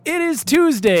It is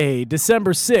Tuesday,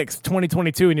 December 6th,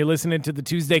 2022, and you're listening to the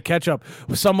Tuesday Catch-Up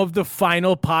with some of the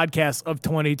final podcasts of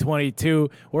 2022.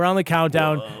 We're on the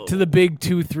countdown to the big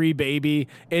 2-3, baby.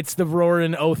 It's the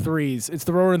Roaring 03s. It's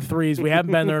the Roaring 3s. We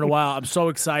haven't been there in a while. I'm so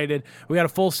excited. We got a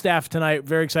full staff tonight.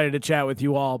 Very excited to chat with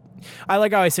you all. I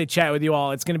like how I say chat with you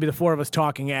all. It's going to be the four of us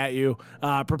talking at you.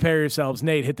 Prepare yourselves.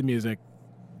 Nate, hit the music.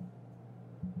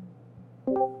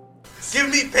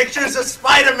 Give me pictures of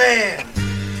Spider-Man!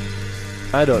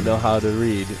 I don't know how to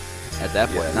read. At that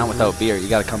point, not without beer. You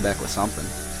got to come back with something.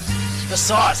 The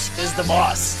sauce is the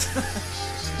boss.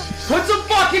 Put some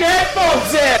fucking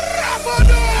headphones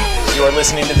in! You are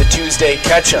listening to the Tuesday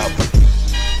Catch-Up.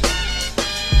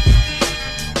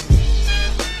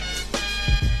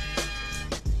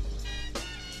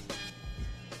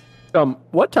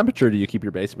 What temperature do you keep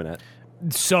your basement at?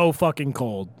 So fucking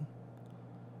cold.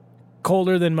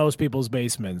 Colder than most people's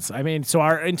basements. I mean, so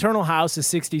our internal house is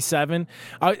 67.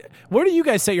 Where do you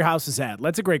guys say your house is at?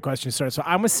 That's a great question to start. So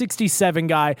I'm a 67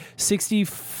 guy,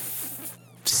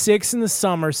 66 in the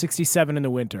summer, 67 in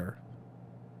the winter.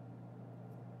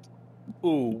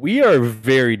 Ooh, we are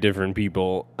very different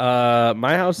people.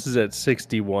 My house is at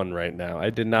 61 right now.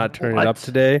 I did not turn it up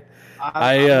today.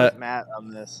 I'm with Matt on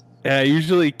this. I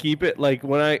usually keep it like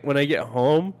when I get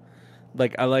home.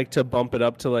 Like I like to bump it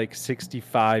up to like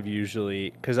 65 usually,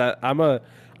 because I'm a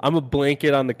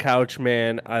blanket on the couch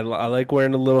man. I like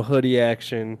wearing a little hoodie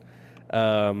action. You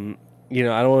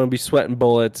know, I don't want to be sweating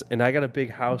bullets, and I got a big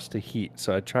house to heat,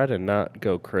 so I try to not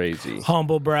go crazy.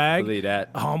 Humble brag. Believe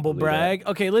that. Humble Believe brag. that.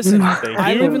 Okay, listen.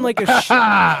 I live in like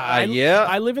a yeah.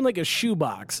 I live in like a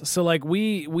shoebox. So like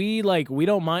we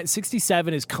don't mind.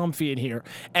 67 is comfy in here.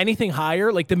 Anything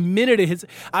higher, like the minute it hits,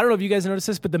 I don't know if you guys notice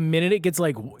this, but the minute it gets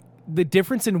like the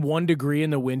difference in 1 degree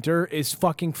in the winter is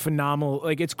fucking phenomenal.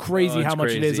 Like it's crazy how much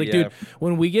it is. Like, yeah. dude,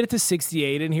 when we get it to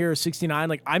 68 in here or 69,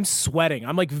 like I'm sweating.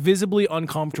 I'm like visibly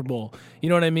uncomfortable. You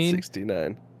know what I mean?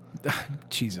 69.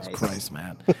 Jesus Christ,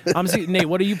 man. I'm seeing, Nate,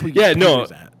 what are you putting? Yeah, no,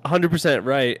 yours at? 100%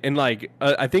 right. And like,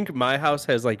 I think my house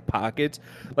has like pockets.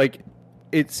 Like,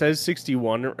 it says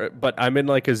 61, but I'm in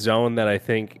like a zone that I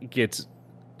think gets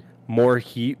more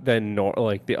heat than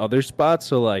like the other spots.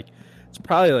 So like, it's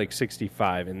probably like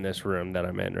 65 in this room that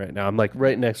I'm in right now. I'm like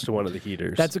right next to one of the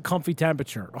heaters. That's a comfy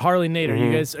temperature. Harley, Nate, are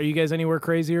you guys anywhere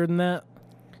crazier than that?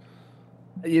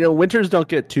 You know, winters don't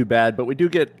get too bad, but we do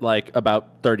get like about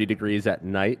 30 degrees at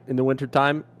night in the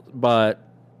wintertime. But,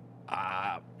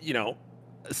 you know,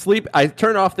 I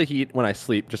turn off the heat when I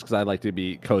sleep just because I like to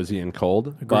be cozy and cold.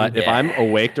 Agreed. But if I'm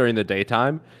awake during the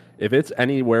daytime, if it's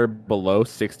anywhere below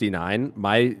 69,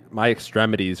 my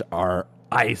extremities are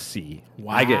icy.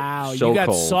 Wow, I get so you got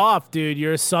cold. soft, dude.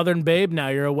 You're a southern babe now.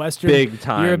 You're a western. Big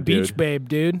time, You're a beach dude. babe,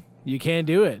 dude. You can't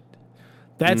do it.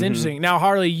 That's interesting. Now,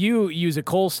 Harley, you use a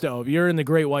coal stove. You're in the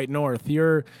Great White North.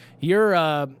 You're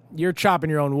chopping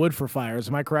your own wood for fires.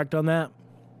 Am I correct on that?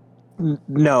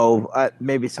 No,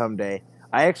 maybe someday.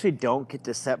 I actually don't get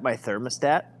to set my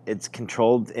thermostat. It's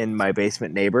controlled in my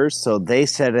basement neighbors, so they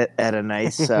set it at a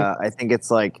nice, I think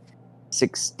it's like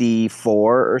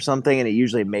 64 or something, and it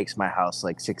usually makes my house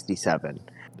like 67.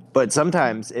 But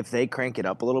sometimes if they crank it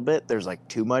up a little bit, there's like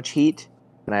too much heat,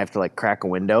 and I have to like crack a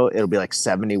window. It'll be like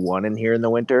 71 in here in the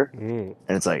winter, and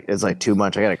it's like too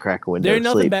much. I gotta crack a window. There's to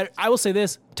nothing sleep. better. I will say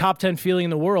this: top 10 feeling in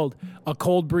the world: a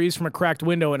cold breeze from a cracked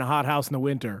window in a hot house in the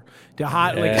winter. Dude,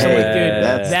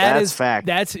 That's fact.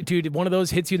 That's dude. One of those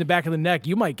hits you in the back of the neck,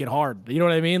 you might get hard. You know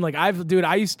what I mean? Like I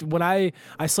used to, when I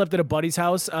slept at a buddy's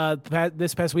house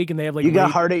this past week, and they have like You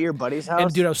got hard at your buddy's house,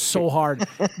 and dude, I was so hard.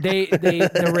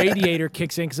 The radiator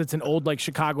kicks in because it's an old like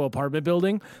Chicago apartment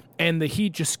building, and the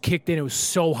heat just kicked in. It was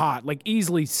so hot, like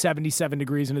easily 77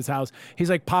 degrees in his house. He's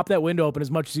like, pop that window open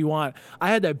as much as you want. I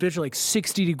had that bitch at like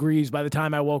 60 degrees by the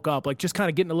time I woke up, like just kind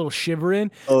of getting a little shiver in.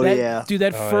 Dude,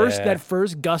 that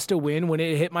first gust of wind when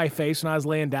it hit my face when I was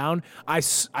laying down, I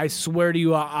swear to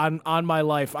you on my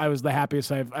life, I was the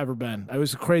happiest I've ever been. It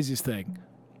was the craziest thing.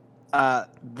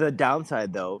 The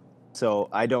downside, though, so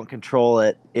I don't control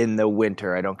it in the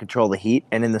winter. I don't control the heat,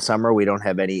 and in the summer we don't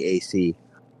have any AC.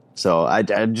 So I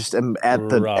just am at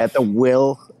the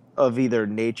will of either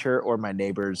nature or my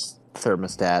neighbor's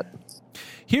thermostat.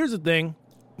 Here's the thing: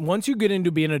 once you get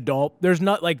into being an adult, there's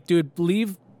not like, dude,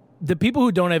 leave. The people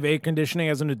who don't have air conditioning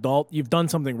as an adult, you've done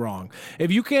something wrong.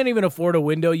 If you can't even afford a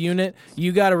window unit,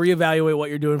 you got to reevaluate what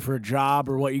you're doing for a job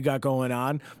or what you got going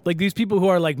on. Like these people who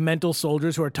are like mental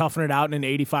soldiers who are toughing it out in an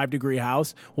 85-degree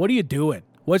house, what are you doing?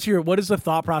 What is the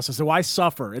thought process? So why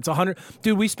suffer? It's $100.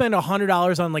 Dude, we spend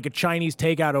 $100 on like a Chinese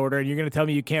takeout order, and you're going to tell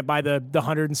me you can't buy the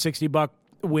 $160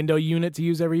 window unit to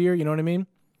use every year? You know what I mean?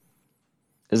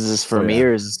 Is this for me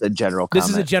or is this a general comment?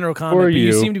 This is a general comment, For but you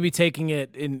you. seem to be taking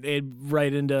it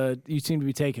right into. You seem to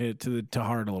be taking it to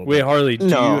heart a little Wait, bit. Harley, do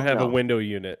No, you have no. a window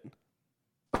unit?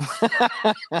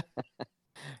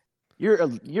 You're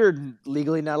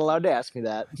legally not allowed to ask me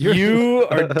that. You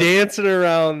are dancing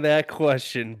around that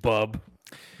question, bub.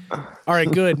 All right,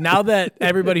 good. Now that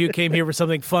everybody who came here for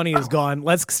something funny is gone,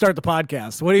 let's start the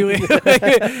podcast. What do you?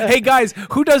 Hey guys,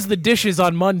 who does the dishes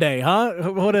on Monday? Huh?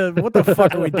 What the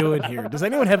fuck are we doing here? Does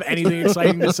anyone have anything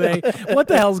exciting to say? What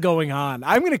the hell's going on?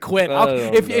 I'm gonna quit.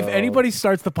 If anybody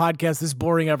starts the podcast this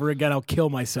boring ever again, I'll kill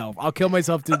myself. I'll kill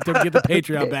myself to get the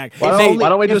Patreon back. Why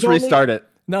don't we if just only- restart it?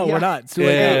 No, Yeah. we're not. It's too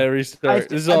late Yeah, now. restart.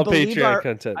 This is all believe Patreon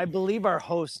content. I believe our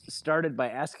host started by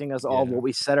asking us all Yeah. what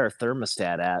we set our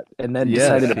thermostat at, and then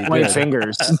Yes, decided he to point did.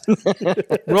 fingers.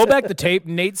 Roll back the tape.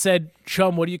 Nate said,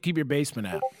 "Chum, what do you keep your basement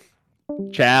at?"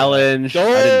 Challenge. I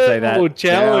didn't say that. Oh,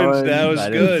 challenge. That was I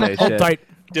didn't good. say Hold shit. tight.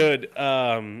 Dude,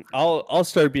 I'll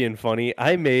start being funny.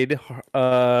 I made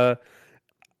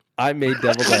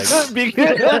deviled eggs.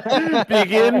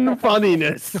 Begin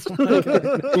funniness.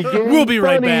 We'll be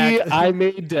right Funny, back. I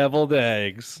made deviled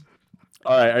eggs.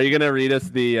 All right, are you gonna read us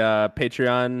the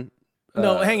Patreon?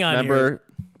 No, hang on member.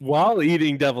 While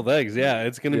eating deviled eggs, yeah,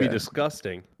 it's gonna be Yeah.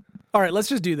 disgusting. All right, let's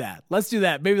just do that. Let's do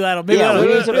that. Maybe that'll Yeah, that'll,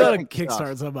 we use it that'll for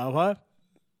kickstart somehow, huh?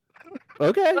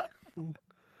 Okay.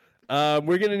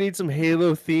 We're gonna need some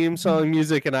Halo theme song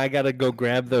music, and I gotta go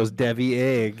grab those Devi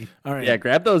egg. All right. Yeah,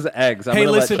 grab those eggs. I'm Hey,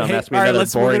 gonna listen. let Sean Hey, ask me all right,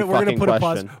 another we're boring gonna fucking put a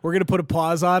question. pause. We're gonna put a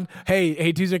pause on.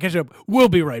 Hey, Tuesday catch up. We'll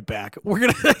be right back. We're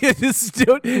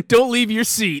gonna don't leave your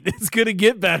seat. It's gonna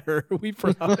get better. We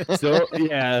promise. So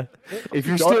yeah, if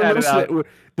you're Don't still edit out. listening,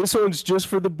 this one's just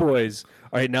for the boys.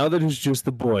 All right, now that it's just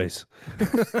the boys.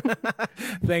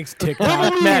 Thanks, Verbal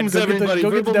TikTok. Matt, memes, go get the everybody.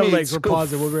 devil Verbal eggs. memes. We're Go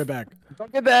pausing. We'll be right back.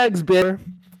 Don't get the eggs, beer.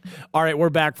 All right,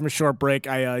 we're back from a short break.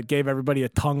 I gave everybody a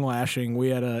tongue lashing. We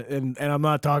had and I'm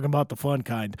not talking about the fun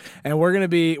kind. And we're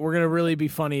gonna really be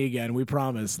funny again. We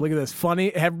promise. Look at this, funny.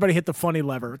 Everybody hit the funny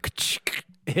lever.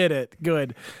 Hit it.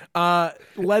 Good.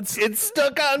 Let's. It's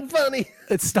stuck on funny.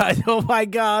 It's not. Oh my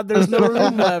God. There's no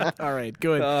room left. All right.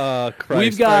 Good. Oh Christ!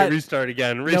 We've got- All right, restart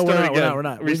again. No, Restart we're not. again. We're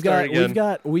not. Restart again.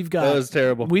 We've got. That was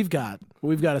terrible. We've got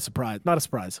a surprise. Not a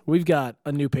surprise. We've got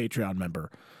a new Patreon member.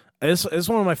 This is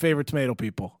one of my favorite tomato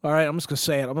people. All right, I'm just gonna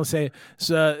say it. I'm gonna say it.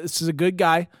 So, this is a good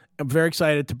guy. I'm very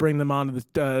excited to bring them on to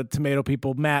the tomato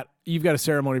people. Matt, you've got a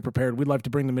ceremony prepared. We'd like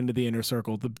to bring them into the inner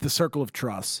circle, the circle of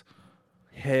trust.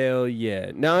 Hell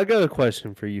yeah! Now I got a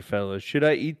question for you fellas. Should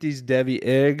I eat these Devi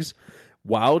eggs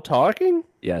while talking?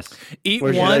 Yes. Eat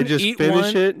Or should one. I just eat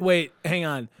finish one. it? Wait, hang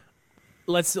on.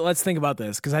 Let's think about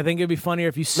this because I think it'd be funnier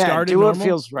if you Matt, started do what normal.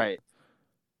 feels right.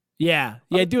 Yeah,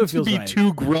 do it feels be right.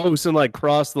 too gross and like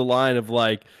cross the line of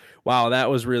like, wow, that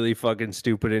was really fucking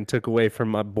stupid and took away from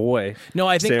my boy. No,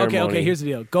 I think okay. ceremony. Here's the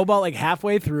deal. Go about like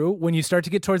halfway through. When you start to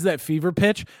get towards that fever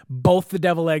pitch, both the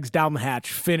devil eggs down the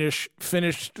hatch. Finish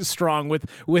strong with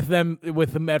them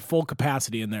at full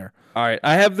capacity in there. All right,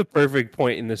 I have the perfect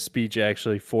point in the speech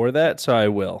actually for that, so I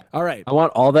will. All right. I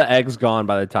want all the eggs gone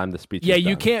by the time the speech Yeah, is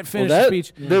you done. can't finish Well, the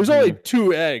speech. There's only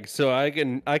 2 eggs, so I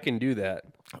can do that.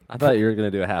 I thought you were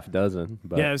going to do a half dozen.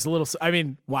 But Yeah, it's a little. I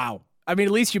mean, wow. I mean,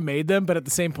 at least you made them, but at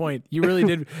the same point, you really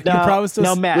did. No, you promised us.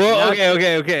 no, Matt. Well, not,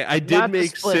 okay. I did not to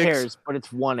make split 6. hairs, but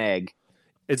it's one egg.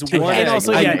 It's And, one and egg.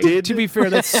 also, I yeah. did. To be fair,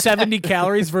 that's 70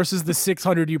 calories versus the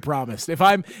 600 you promised. If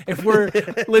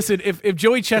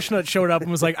Joey Chestnut showed up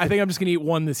and was like, "I think I'm just gonna eat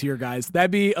one this year, guys,"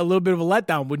 that'd be a little bit of a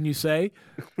letdown, wouldn't you say?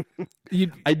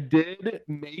 I did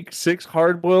make 6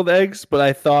 hard-boiled eggs, but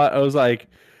I was like,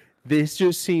 this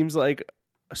just seems like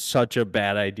such a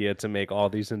bad idea to make all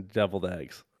these into deviled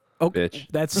eggs. Oh, Bitch.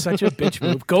 that's such a bitch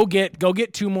move. Go get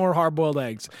 2 more hard-boiled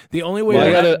eggs. The only way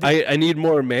Well, to I need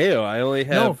more mayo. I only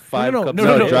have 5 cups.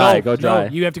 no, of dry. mayo. Go dry. No,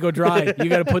 you have to go dry. You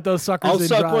got to put those suckers I'll in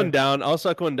suck dry. one down. I'll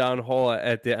suck one down whole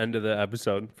at the end of the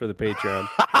episode for the Patreon.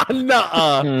 I'm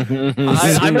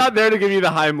not there to give you the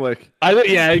Heimlich. I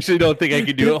actually don't think I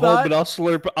could do You it whole, thought-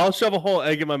 but I'll shove a whole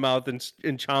egg in my mouth and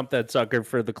chomp that sucker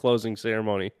for the closing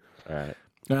ceremony. All right.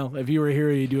 Well, if you were here,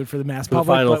 you do it for the mass the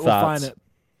public. final But we'll thoughts. find it.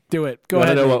 Do it. Go You want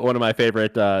to ahead. know Nate. what one of my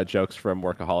favorite jokes from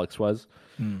Workaholics was?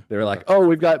 They were like, "Oh,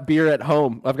 we've got beer at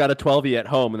home. I've got a 12-y at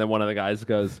home." And then one of the guys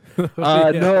goes,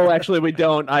 "No, actually, we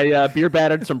don't. I beer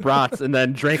battered some brats and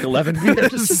then drank 11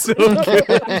 beers." So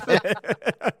good.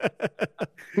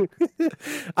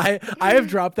 I have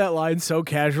dropped that line so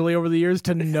casually over the years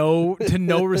to no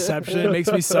reception. It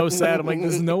makes me so sad. I'm like,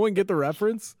 does no one get the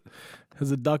reference?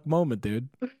 It's a duck moment, dude.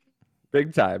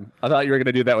 Big time. I thought you were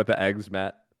gonna do that with the eggs,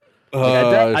 Matt. Oh,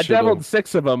 Like, I deviled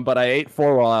 6 of them, but I ate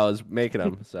 4 while I was making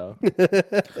them. So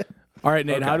All right,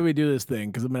 Nate, Okay. how do we do this thing?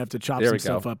 Because I'm going to have to chop There some we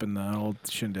stuff go. up in the old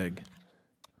shindig.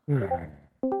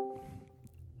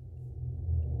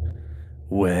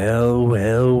 Well,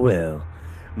 well, well.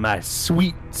 My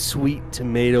sweet, sweet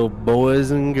tomato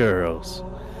boys and girls.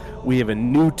 We have a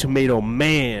new tomato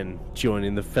man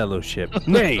joining the fellowship.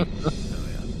 Nay,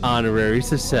 honorary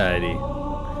society.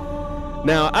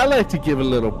 Now, I like to give a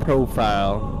little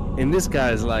profile, and this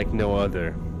guy is like no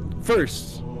other.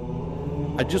 First,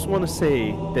 I just want to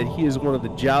say that he is one of the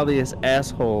jolliest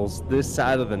assholes this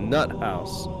side of the nut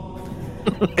house.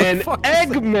 An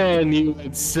Eggman, you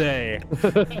would say.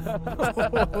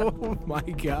 Oh, my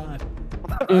God.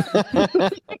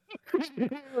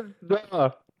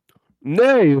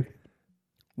 Nay,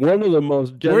 one of the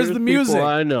most generous Where's the music? people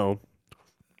I know.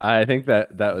 I think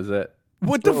that was it.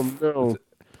 What the Oh, no.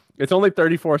 It's only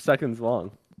 34 seconds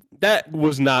long. That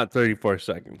was not 34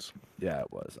 seconds. Yeah,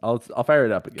 it was. I'll fire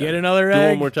it up again. Get another Do egg.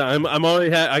 one more time. I'm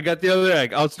already. I got the other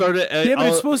egg. I'll start it. Yeah, but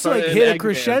it's supposed to like hit a Eggman.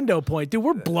 crescendo point, dude.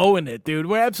 We're blowing it, dude.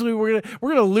 We're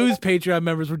gonna lose Patreon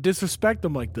members. We're disrespect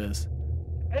them like this.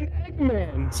 An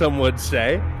Eggman, some would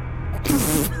say.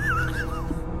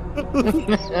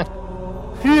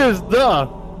 He is the,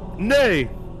 nay,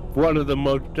 one of the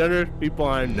most generous people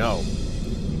I know.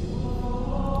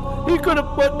 He could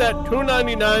have put that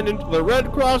 $2.99 into the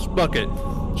Red Cross bucket.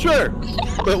 Sure,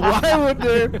 but why would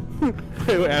there?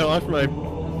 Wait, I lost my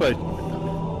place.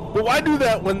 But why do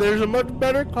that when there's a much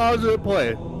better cause at play?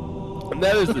 And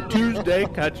that is the Tuesday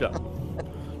catch-up.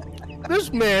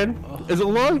 This man is a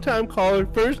long-time caller,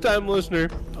 first-time listener.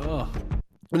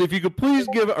 And if you could please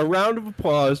give a round of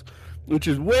applause, which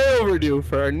is way overdue,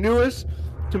 for our newest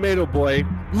tomato boy,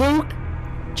 Luke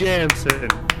Jansen.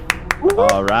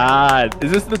 All right.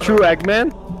 Is this the true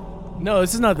Eggman? No,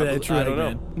 this is not the true I don't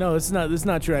Eggman. No, this is not. This is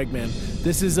not true Eggman.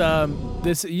 This is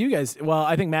this you guys. Well,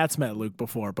 I think Matt's met Luke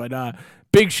before, but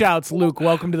big shouts, Luke.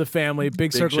 Welcome to the family.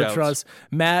 Big circle shouts. of trust,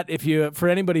 Matt. If you, for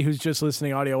anybody who's just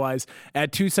listening audio wise,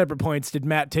 at 2 separate points, did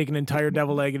Matt take an entire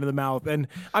deviled egg into the mouth? And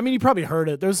I mean, you probably heard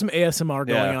it. There's some ASMR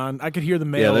going Yeah. on. I could hear the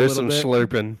Yeah, mail there's a some little bit.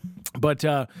 slurping. But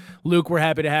Luke, we're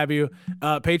happy to have you.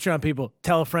 Patreon people,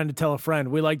 tell a friend to tell a friend.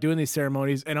 We like doing these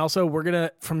ceremonies, and also we're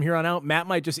gonna from here on out. Matt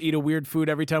might just eat a weird food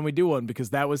every time we do one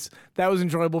because that was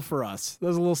enjoyable for us.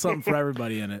 There's a little something for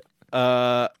everybody in it.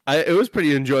 It was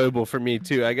pretty enjoyable for me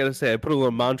too. I gotta say, I put a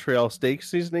little Montreal steak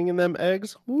seasoning in them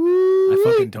eggs. Woo! I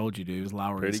fucking told you, dude. It was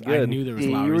Lowry's. Pretty good. I knew there was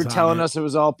You Lowry's. were on telling it. us it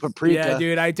was all paprika. Yeah,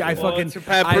 dude. I fucking it's a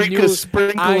paprika I knew,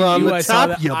 sprinkle I on knew the I saw top,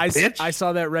 that, you I, bitch. I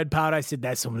saw that red powder. I said,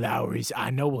 "That's some Lowry's. I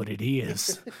know what it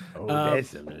is." That's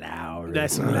some Lowry.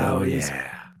 That's some Lowry's.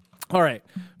 All right,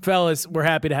 fellas, we're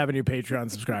happy to have a new Patreon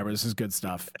subscriber. This is good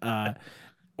stuff.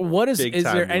 What is Big is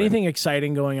time there win. anything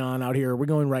exciting going on out here? We're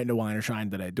going right into wine or shine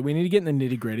today. Do we need to get in the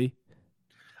nitty gritty?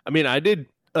 I mean, I did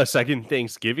a second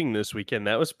Thanksgiving this weekend.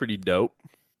 That was pretty dope.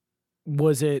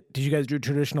 Was it? Did you guys do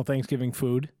traditional Thanksgiving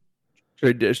food?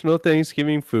 Traditional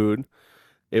Thanksgiving food.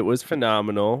 It was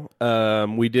phenomenal.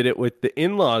 We did it with the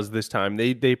in-laws this time.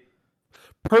 They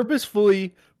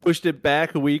purposefully pushed it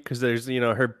back a week because there's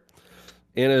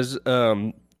Anna's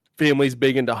family's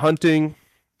big into hunting,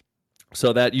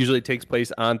 so that usually takes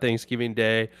place on Thanksgiving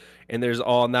Day. And there's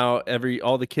all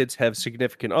the kids have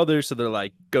significant others, so they're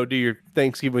like, go do your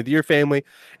Thanksgiving with your family,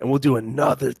 and we'll do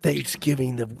another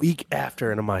Thanksgiving the week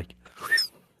after. And I'm like,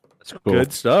 That's cool.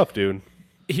 good stuff, dude.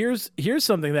 Here's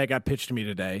something that got pitched to me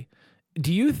today.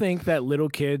 Do you think that little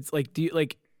kids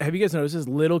have you guys noticed this?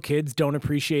 Little kids don't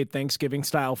appreciate Thanksgiving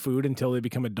style food until they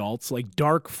become adults. Like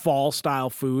dark fall style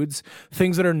foods,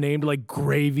 things that are named like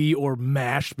gravy or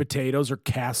mashed potatoes or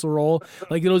casserole.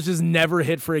 Like it'll just never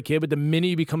hit for a kid. But the minute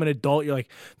you become an adult, you're like,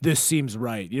 this seems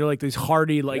right. You know, like these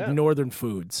hearty, like northern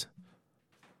foods.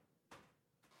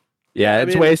 Yeah, I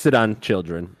it's mean- wasted on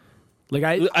children. Like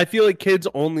I feel like kids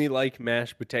only like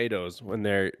mashed potatoes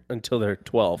until they're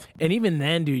 12. and even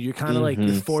then, dude, you're kind of like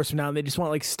just forcing them down. They just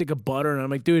want like stick of butter, and I'm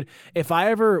like, dude, if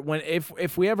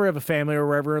we ever have a family or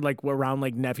wherever, like we're around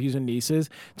like nephews and nieces,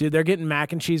 dude, they're getting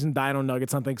mac and cheese and dino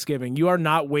nuggets on Thanksgiving. You are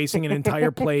not wasting an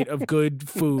entire plate of good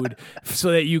food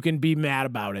so that you can be mad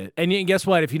about it. And guess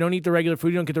what? If you don't eat the regular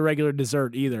food, you don't get the regular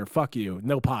dessert either. Fuck you,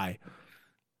 no pie.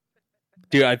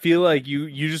 Dude, I feel like you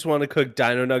just want to cook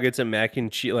dino nuggets and mac and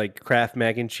cheese, like Kraft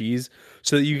mac and cheese,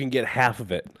 so that you can get half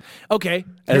of it Okay.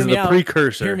 as the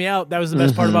precursor. Hear me out. That was the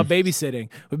best part about babysitting.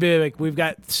 We'd be like, we've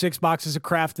got 6 boxes of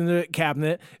Kraft in the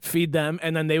cabinet, feed them,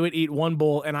 and then they would eat one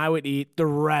bowl, and I would eat the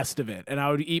rest of it. And I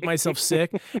would eat myself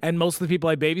sick. And most of the people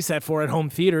I babysat for at home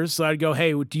theaters, so I'd go,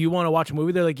 hey, do you want to watch a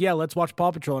movie? They're like, yeah, let's watch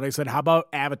Paw Patrol. And I said, how about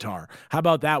Avatar? How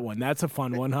about that one? That's a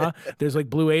fun one, huh? There's like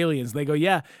blue aliens. They go,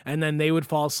 yeah. And then they would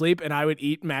fall asleep, and I would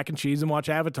eat mac and cheese and watch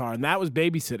Avatar. And that was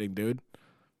babysitting, dude.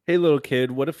 Hey, little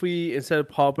kid, what if we, instead of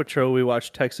Paw Patrol, we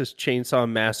watch Texas Chainsaw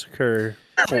Massacre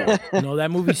 4? No, that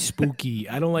movie's spooky.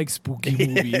 I don't like spooky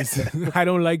movies. I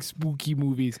don't like spooky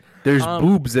movies. There's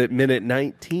boobs at minute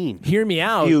 19. Hear me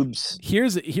out. Pubes.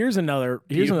 Here's another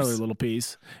little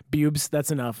piece. Bubes,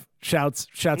 that's enough. Shouts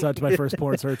out to my first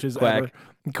porn searches ever.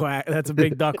 Quack. That's a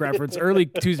big duck reference. Early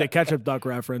Tuesday ketchup duck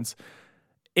reference.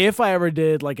 If I ever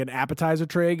did like an appetizer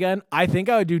tray again, I think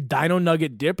I would do Dino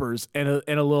Nugget dippers and a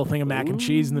little thing of mac and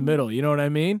cheese in the middle. You know what I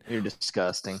mean? You're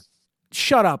disgusting.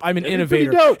 Shut up. I'm an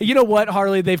innovator. You know what,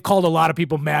 Harley? They've called a lot of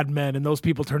people madmen, and those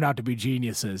people turned out to be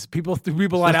geniuses. People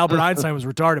thought Albert Einstein was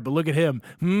retarded, but look at him.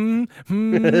 I'm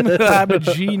a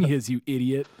genius, you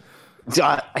idiot.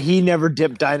 He never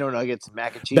dipped Dino Nuggets in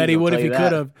mac and cheese. Bet he would if he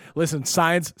could have. Listen,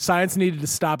 science needed to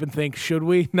stop and think. Should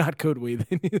we? Not could we?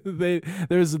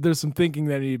 There's some thinking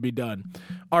that needed to be done.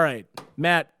 All right,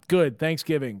 Matt. Good.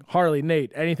 Thanksgiving. Harley,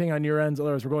 Nate. Anything on your ends?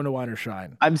 Otherwise, we're going to wine or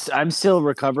shine. I'm still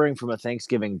recovering from a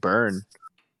Thanksgiving burn.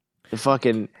 The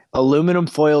fucking aluminum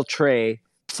foil tray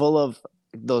full of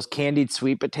those candied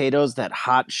sweet potatoes, that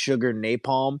hot sugar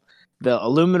napalm. The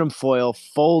aluminum foil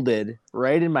folded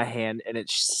right in my hand, and it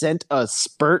sent a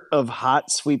spurt of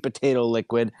hot sweet potato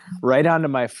liquid right onto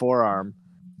my forearm,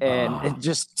 and it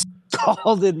just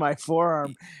scalded my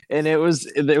forearm, and it was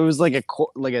like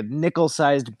a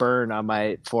nickel-sized burn on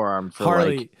my forearm for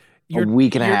Harley, a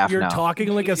week and a half. You're now. talking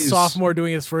like a sophomore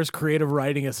doing his first creative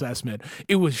writing assessment.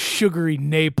 It was sugary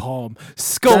napalm.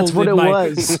 That's what it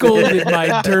was. Scalded my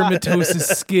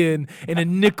dermatosis skin in a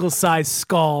nickel-sized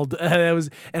scald. And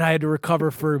I had to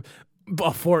recover for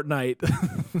a fortnight.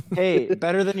 Hey,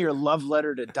 better than your love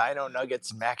letter to Dino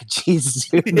Nuggets and mac and cheese.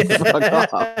 Dude.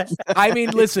 Fuck off. I mean,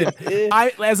 listen,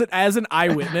 as an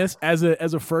eyewitness, as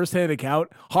a first-hand account,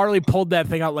 Harley pulled that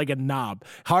thing out like a knob.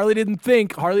 Harley didn't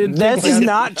think. This is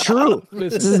not true.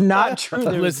 This is not true.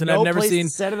 Listen,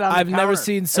 I've never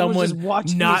seen someone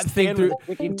not think through a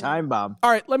ticking time bomb.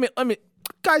 All right, let me.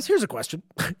 Guys, here's a question.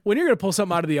 When you're going to pull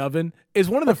something out of the oven, is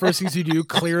one of the first things you do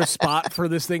clear a spot for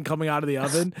this thing coming out of the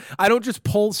oven? I don't just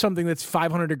pull something that's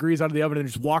 500 degrees out of the oven and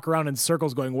just walk around in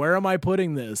circles going, where am I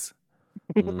putting this?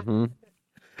 Mm-hmm.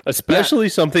 Especially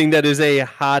something that is a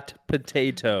hot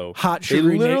potato. Hot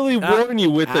sugary They literally warn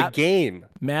you with the game.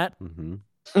 Matt,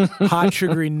 hot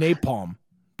sugary napalm.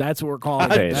 That's what we're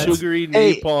calling it. Sugary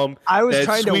napalm. I was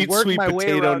trying to sweet, work sweet my way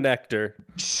potato around nectar.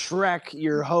 Shrek,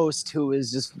 your host, who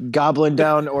is just gobbling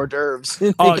down hors d'oeuvres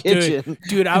in the kitchen.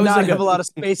 Dude, I was not like have a lot of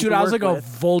space. Dude, to I was work like with.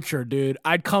 a vulture, dude.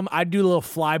 I'd do a little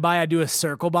flyby, I'd do a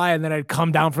circle by, and then I'd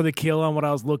come down for the kill on what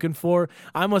I was looking for.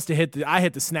 I must have hit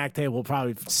the snack table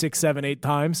probably 6, 7, 8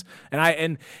 times,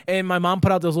 and my mom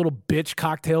put out those little bitch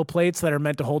cocktail plates that are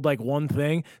meant to hold like one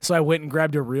thing. So I went and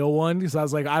grabbed a real one because I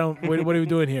was like, what are we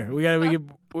doing here? We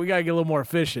gotta get a little more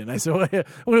efficient. I said, what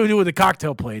do we do with the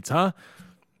cocktail plates, huh?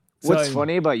 What's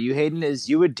funny about you, Hayden, is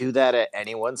you would do that at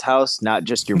anyone's house, not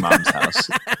just your mom's house.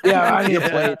 Yeah, I need a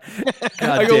plate.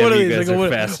 I go, what are these? I go,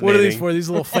 what are these for? These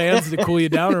little fans to cool you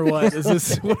down, or what? Is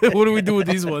this? What do we do with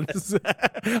these ones?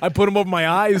 I put them over my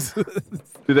eyes.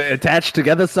 Do they attach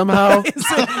together somehow?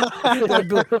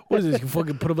 What is this? You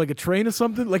fucking put them like a train or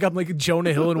something? Like I'm like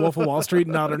Jonah Hill in Wolf of Wall Street,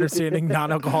 not understanding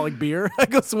non-alcoholic beer. I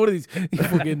go, so what are these?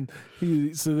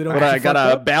 So they don't. What, I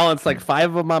gotta balance like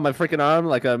 5 of them on my freaking arm,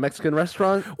 like a Mexican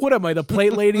restaurant. What am I, the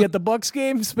plate lady at the Bucks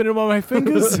game, spinning them on my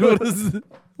fingers?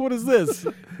 What is this?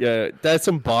 Yeah, that's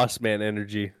some boss man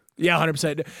energy. Yeah,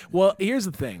 100%. Well, here's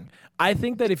the thing. I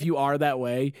think that if you are that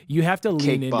way, you have to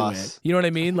lean into it. You know what I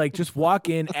mean? Like, just walk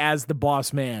in as the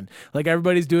boss man. Like,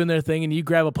 everybody's doing their thing, and you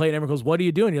grab a plate, and everyone goes, what are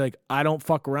you doing? You're like, I don't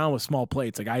fuck around with small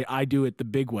plates. Like, I do it the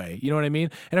big way. You know what I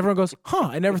mean? And everyone goes,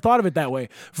 I never thought of it that way.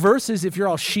 Versus if you're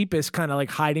all sheepish, kind of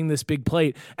like hiding this big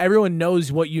plate, everyone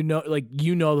knows what you know. Like,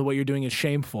 you know that what you're doing is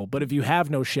shameful. But if you have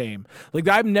no shame, like,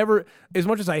 I've never, as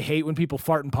much as I hate when people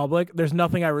fart in public, there's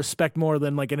nothing I respect more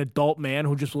than like an adult man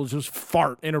who will just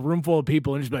fart in a room full of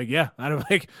people and just be like, yeah, I don't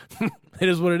like, it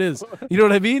is what it is. You know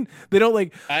what I mean? They don't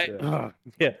like.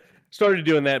 Yeah. Started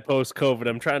doing that post-COVID.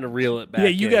 I'm trying to reel it back. Yeah,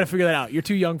 you in. got to figure that out. You're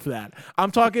too young for that.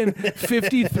 I'm talking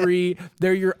 53.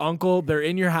 They're your uncle. They're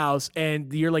in your house,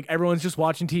 and you're like everyone's just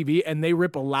watching TV, and they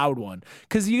rip a loud one.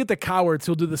 Because you get the cowards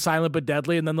who'll do the silent but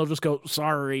deadly, and then they'll just go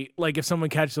sorry. Like if someone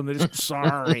catches them, they just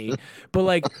sorry. But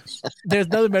like, there's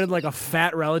nothing better than like a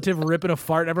fat relative ripping a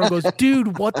fart, and everyone goes,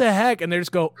 "Dude, what the heck?" And they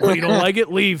just go, "Oh, you don't like it?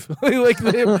 Leave." Like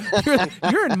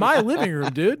you're in my living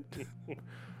room, dude.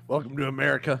 Welcome to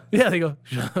America. Yeah, they go,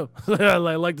 "Shut up." I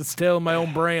like to stay on my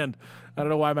own brand. I don't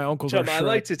know why my uncles Chum, are I Shrek.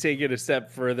 like to take it a step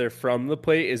further from the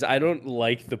plate. Is I don't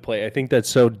like the plate. I think that's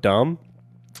so dumb.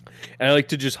 And I like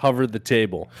to just hover the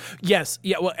table. Yes.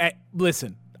 Yeah. Well,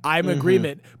 listen, I'm in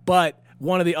agreement, but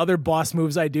one of the other boss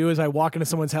moves I do is I walk into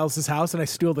someone's house and I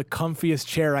steal the comfiest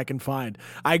chair I can find.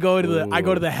 I go to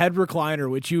the head recliner,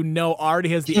 which you know already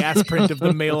has the ass print of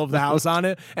the male of the house on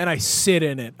it, and I sit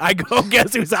in it. I go,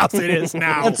 guess whose house it is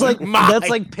now? That's like Mine. that's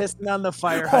like pissing on the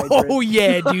fire hydrant. Oh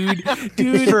yeah, dude.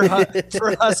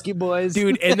 for Husky boys.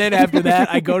 Dude, and then after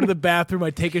that, I go to the bathroom,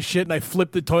 I take a shit, and I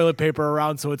flip the toilet paper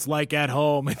around so it's like at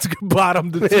home. It's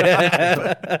bottom to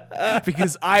top.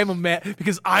 Because I'm a man.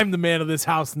 Because I'm the man of this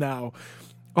house now.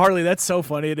 Harley, that's so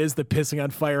funny. It is the pissing on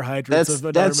fire hydrants.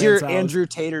 That's your house. Andrew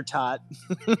Tater Tot.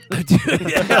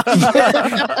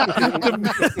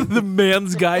 the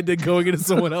man's guide to going into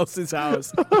someone else's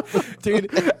house, dude.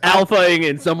 Alphaing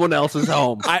in someone else's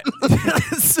home.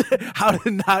 How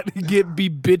to not be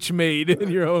bitch made in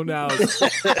your own house,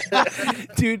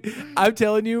 dude. I'm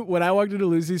telling you, when I walked into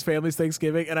Lucy's family's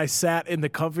Thanksgiving and I sat in the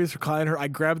comfiest recliner, I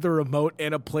grabbed the remote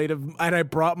and a plate and I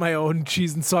brought my own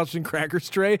cheese and sausage and crackers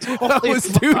tray.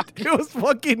 Dude, it was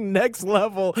fucking next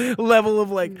level of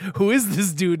like, who is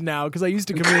this dude now? Because I used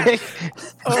to come in.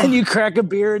 And you crack a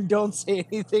beer and don't say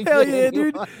anything. Hell yeah,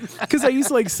 dude. Because I used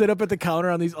to like sit up at the counter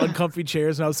on these uncomfy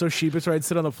chairs and I was so sheepish where I'd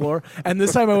sit on the floor. And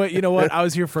this time I went, you know what? I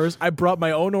was here first. I brought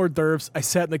my own hors d'oeuvres. I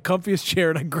sat in the comfiest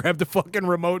chair and I grabbed the fucking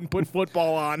remote and put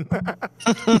football on.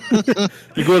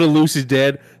 You go to Lucy's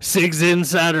dad, SIG's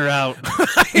inside or out.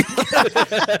 You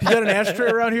got an ashtray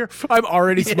around here? I'm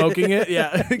already smoking it.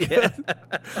 Yeah.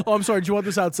 Oh, I'm sorry. Do you want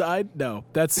this outside? No.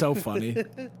 That's so funny.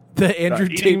 The Andrew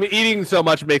Eating so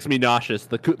much makes me nauseous.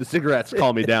 The cigarettes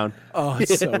calm me down. Oh,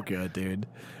 it's so good, dude.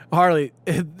 Harley,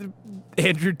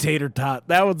 Andrew Tater Tot.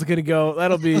 That one's gonna go.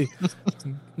 That'll be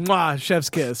mwah, chef's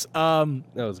kiss. That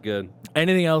was good.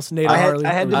 Anything else, Nate or I Harley?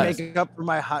 had to make up for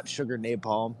my hot sugar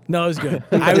napalm. No, it was good.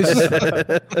 I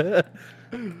was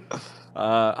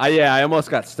I almost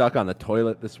got stuck on the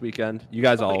toilet this weekend. You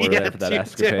guys all were there for that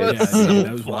escapade. Yeah,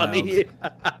 that was funny.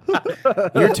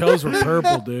 Your toes were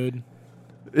purple, dude.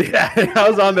 Yeah, I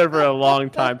was on there for a long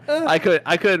time. I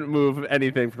couldn't move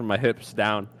anything from my hips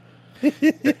down.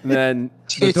 And then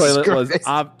the toilet was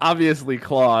obviously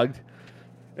clogged.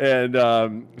 And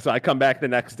so I come back the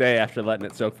next day after letting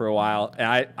it soak for a while.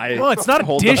 And Well, it's not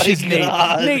dishes, Nate.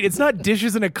 Nate, it's not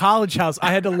dishes in a college house.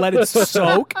 I had to let it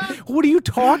soak. What are you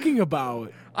talking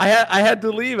about? I had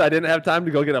to leave. I didn't have time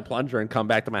to go get a plunger and come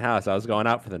back to my house. I was going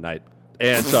out for the night.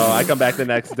 And so I come back the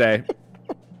next day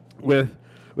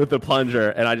with the plunger,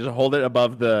 and I just hold it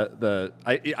above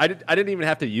I didn't even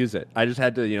have to use it. I just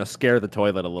had to scare the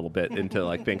toilet a little bit into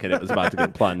like thinking it was about to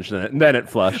get plunged, and then it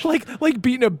flushed. Like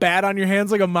beating a bat on your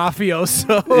hands like a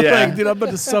mafioso. Yeah. Like, dude, I'm about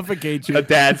to suffocate you. A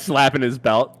dad slapping his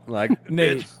belt like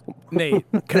Nate,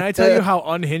 can I tell you how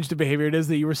unhinged a behavior it is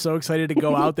that you were so excited to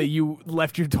go out that you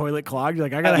left your toilet clogged? You're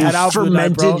like, I gotta head out for the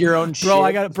night, bro. Fermented your own shit.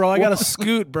 I gotta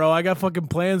scoot, bro. I got fucking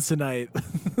plans tonight.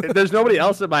 There's nobody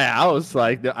else at my house.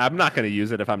 Like I'm not gonna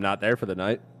use it if I'm not there for the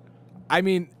night. I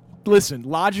mean, listen,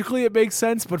 logically it makes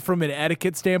sense, but from an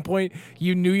etiquette standpoint,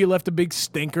 you knew you left a big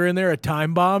stinker in there, a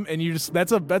time bomb, and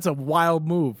that's a wild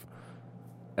move.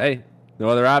 Hey, no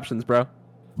other options, bro.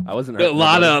 I wasn't A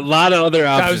lot of other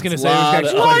options. I was gonna say it was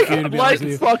actually quite a few, to be honest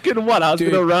with you. fucking what? I was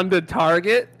Dude. gonna run to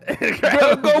Target. And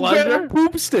Go grab a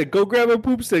poop stick. Go grab a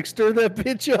poop stick. Stir that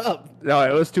bitch up. No,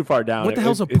 it was too far down. What the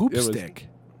hell's a poop stick?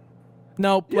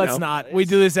 Nope, let's not. We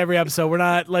do this every episode. We're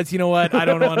not. You know what? I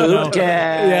don't want to know.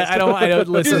 Yeah, I don't.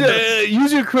 Listen.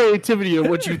 Use your creativity on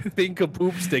what you think a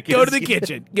poop stick is. Go to the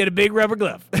kitchen. Get a big rubber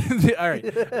glove. All right.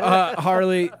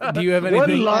 Harley, do you have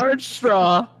anything? One large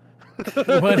straw.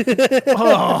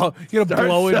 Oh, you're gonna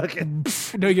blow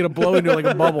it. No, you're gonna blow into like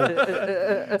a bubble.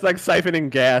 It's like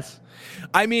siphoning gas.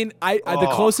 I mean, the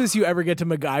closest you ever get to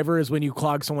MacGyver is when you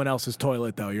clog someone else's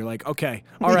toilet. Though you're like, okay,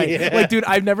 all right, Yeah. like, dude,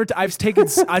 I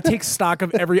take stock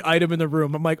of every item in the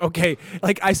room. I'm like, okay,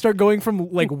 like I start going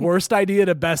from like worst idea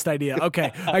to best idea.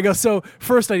 Okay, I go, so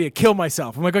first idea, kill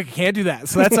myself. I'm like, okay, can't do that.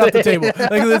 So that's off the table.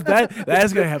 Like that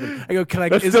is gonna happen. I go, can I?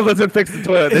 That still doesn't fix the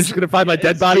toilet. They're just gonna find my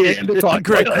dead body and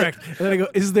correct. And then I go,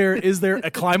 is there a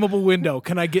climbable window?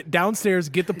 Can I get downstairs,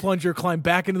 get the plunger, climb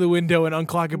back into the window, and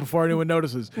unclog it before anyone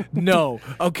notices? No.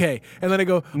 Okay. And then I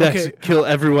go, Next, okay. kill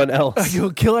everyone else. I go,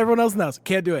 kill everyone else in the house.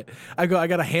 Can't do it. I go, I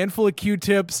got a handful of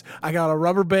Q-tips, I got a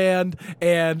rubber band,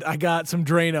 and I got some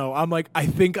Drano. I'm like, I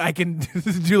think I can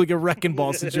do like a wrecking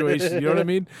ball situation. You know what I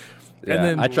mean? Yeah, And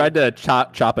then I tried to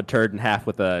chop a turd in half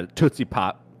with a Tootsie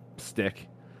Pop stick.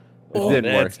 It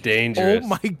didn't work. That's dangerous. oh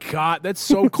my God, that's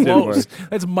so close.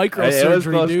 That's It was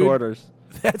microsurgery, close dude. quarters.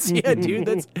 That's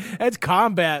dude. That's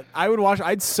combat.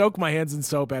 I'd soak my hands in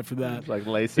soap after that. Like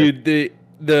LASIK. Dude,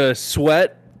 the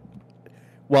sweat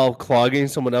while clogging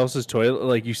someone else's toilet,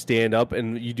 like you stand up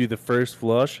and you do the first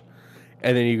flush,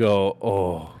 and then you go,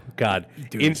 oh God,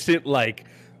 Dude. instant like.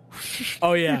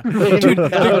 Oh yeah, dude.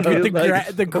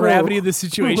 The gravity of the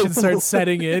situation starts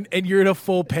setting in, and you're in a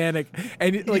full panic.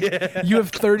 And you have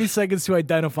 30 seconds to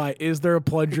identify: is there a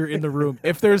plunger in the room?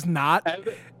 If there's not,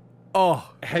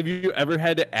 Have you ever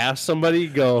had to ask somebody,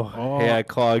 go, hey, I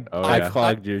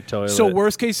clogged your toilet? So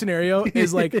worst case scenario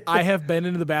is like I have been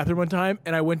into the bathroom one time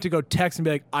and I went to go text and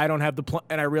be like, I don't have the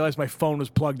and I realized my phone was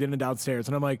plugged in and downstairs,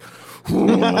 and I'm like,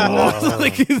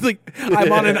 it's like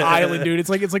I'm on an island, dude. It's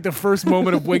like the first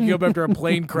moment of waking up after a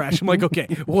plane crash. I'm like, okay,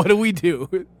 what do we do?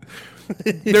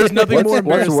 There's nothing more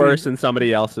What's embarrassing. worse in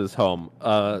somebody else's home?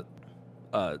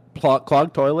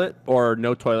 Clogged toilet or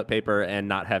no toilet paper and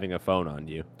not having a phone on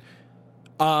you?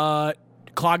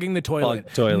 Clogging the toilet.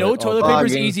 Clogged toilet. No toilet paper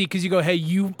is Clogging. easy because you go, hey,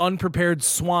 you unprepared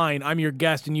swine, I'm your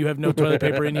guest, and you have no toilet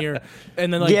paper in here.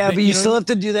 And then like, yeah, but you know- still have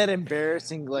to do that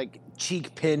embarrassing like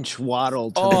cheek pinch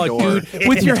waddle to the Oh, door. dude,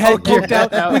 with your head poked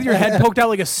out, like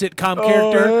a sitcom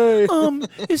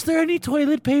character. Is there any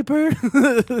toilet paper?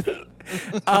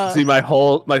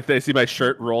 See my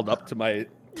shirt rolled up to my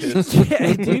tits.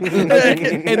 Yeah, dude.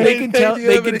 And they can tell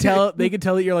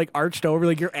that you're like arched over,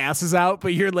 like your ass is out,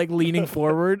 but you're like leaning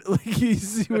forward, like you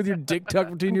see with your dick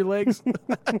tucked between your legs. You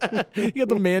got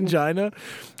the mangina.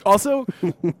 Also,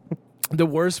 the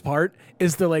worst part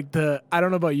is I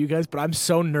don't know about you guys, but I'm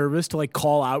so nervous to like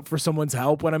call out for someone's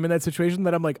help when I'm in that situation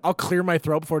that I'm like, I'll clear my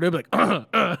throat before they'll be like,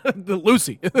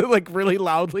 Lucy, like really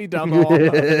loudly down the hall.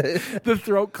 The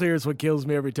throat clear is what kills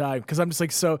me every time because I'm just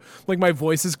like so like my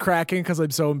voice is cracking because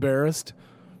I'm so embarrassed.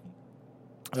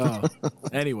 Oh,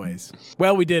 anyways,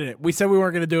 well, we did it. We said we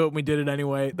weren't going to do it, and we did it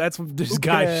anyway. That's just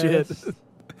guy shit.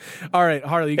 All right,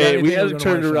 Harley, you got Hey, we anything had we're to gonna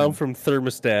turn it watch around on? from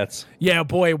thermostats. Yeah,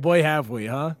 boy, have we,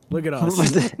 huh? Look at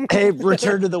us. Hey,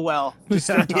 return to the well. Just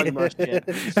start talking about shit.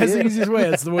 That's the easiest way.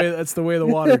 That's the way of the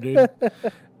water, dude.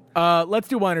 Let's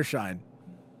do wine or shine.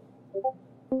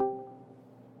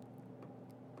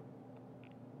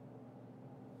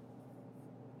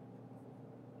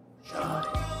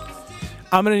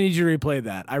 I'm gonna need you to replay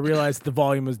that. I realized the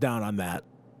volume was down on that.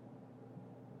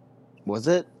 Was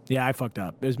it? Yeah, I fucked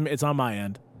up. It's on my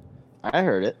end. I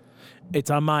heard it. It's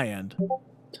on my end.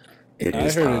 It I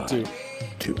is heard it time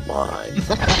too. to wine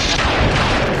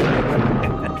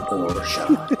or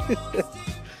shine.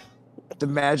 The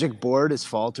magic board is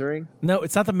faltering. No,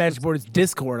 it's not the magic board. It's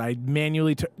Discord. I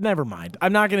manually. Never mind.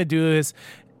 I'm not gonna do this.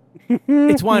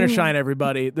 It's wine or shine,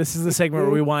 everybody. This is the segment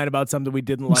where we whine about something we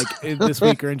didn't like this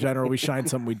week or in general. We shine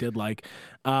something we did like.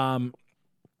 I'm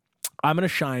gonna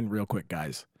shine real quick,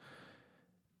 guys.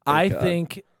 I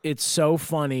think it's so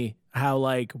funny how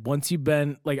like once you've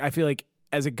been like I feel like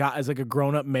as a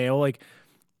grown up male, like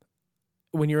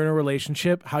when you're in a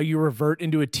relationship, how you revert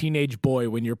into a teenage boy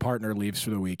when your partner leaves for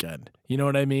the weekend. You know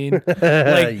what I mean? Like,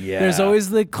 there's always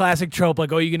the classic trope,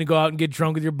 like, oh, you're going to go out and get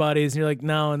drunk with your buddies. And you're like,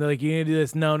 no. And they're like, you're going to do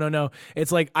this. No.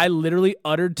 It's like, I literally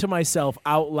uttered to myself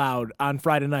out loud on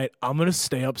Friday night, I'm going to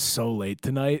stay up so late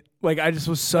tonight. Like, I just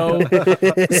was so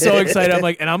excited. I'm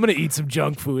like, and I'm going to eat some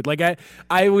junk food. Like,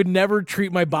 I would never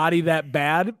treat my body that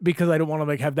bad because I don't want to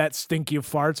like have that stinky of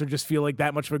farts or just feel like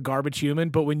that much of a garbage human.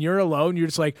 But when you're alone, you're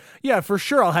just like, yeah, for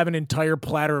sure. I'll have an entire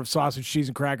platter of sausage, cheese,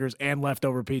 and crackers and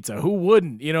leftover pizza. Who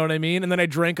wouldn't? You know what I mean? And then I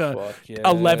drank a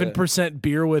 11%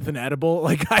 beer with an edible.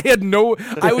 Like I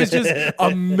was just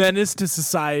a menace to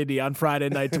society on Friday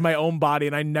night, to my own body,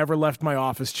 and I never left my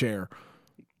office chair.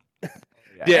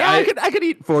 Yeah, I could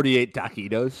eat 48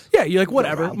 taquitos. Yeah, you're like,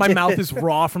 whatever. My mouth is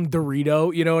raw from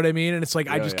Dorito, you know what I mean? And it's like,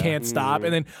 I just can't stop.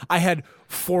 And then I had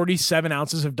 47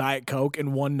 ounces of Diet Coke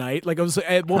in one night. Like I was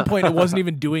at one point, it wasn't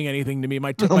even doing anything to me.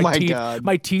 My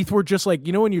teeth were just like,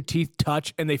 you know when your teeth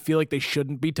touch and they feel like they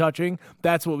shouldn't be touching?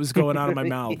 That's what was going on in my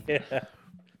mouth.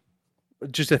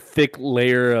 Just a thick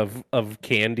layer of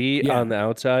candy on the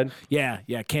outside. Yeah,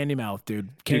 candy mouth,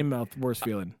 dude. Candy mouth, worst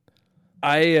feeling.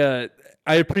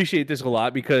 I appreciate this a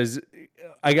lot because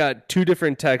I got 2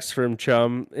 different texts from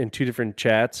Chum in 2 different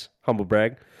chats, humble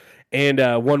brag, and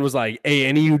one was like, "Hey,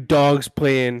 any of you dogs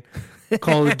playing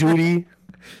Call of Duty?"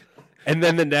 And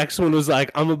then the next one was like,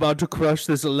 "I'm about to crush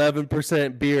this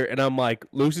 11% beer," and I'm like,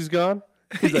 "Lucy's gone."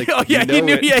 He's like, oh yeah, "You know he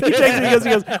knew. it." Yeah, he texted me because he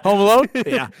goes, "Home Alone."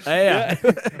 Yeah, yeah.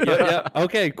 Yeah.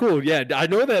 Okay, cool. Yeah, I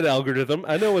know that algorithm.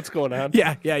 I know what's going on.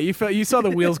 Yeah, yeah. You saw the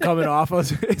wheels coming off. I was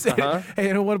saying, "Hey,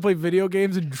 I don't want to play video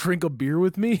games and drink a beer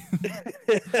with me."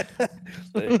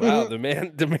 Like, wow, the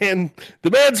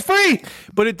man's free.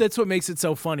 But that's what makes it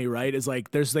so funny, right? Is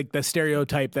like there's like the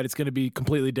stereotype that it's going to be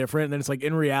completely different, and then it's like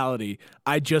in reality,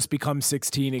 I just become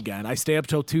 16 again. I stay up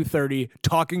till 2:30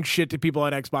 talking shit to people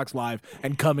on Xbox Live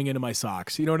and coming into my socks.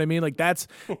 You know what I mean? Like that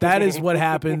is what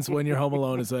happens when you're home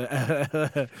alone as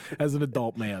as an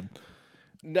adult man.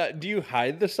 Now, do you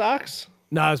hide the socks?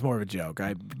 No, it's more of a joke.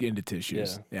 I get into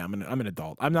tissues. Yeah, I'm an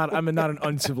adult. I'm not an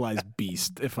uncivilized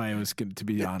beast. If I was to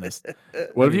be honest.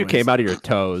 What if you Anyways. came out of your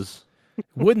toes?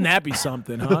 Wouldn't that be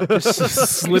something, huh?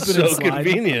 Just slipping So and sliding.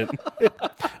 convenient.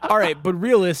 All right, but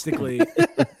realistically,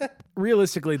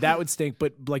 that would stink.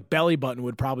 But like belly button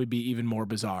would probably be even more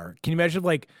bizarre. Can you imagine if,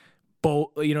 like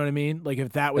both? You know what I mean? Like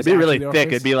if that was It'd be really actually the thick.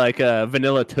 orifice? It'd be like a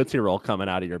vanilla Tootsie Roll coming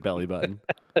out of your belly button.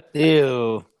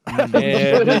 Ew. And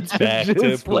it's back to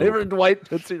Juice flavored white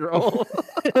Tootsie Roll.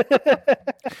 I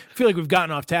feel like we've gotten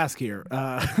off task here.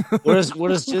 What does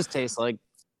jizz taste like?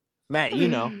 Matt, you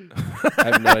know. I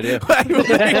have no idea.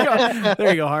 There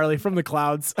you go, Harley from the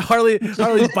clouds. Harley's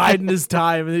biding his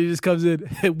time, and then he just comes in.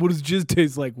 Hey, what does jizz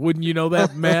taste like? Wouldn't you know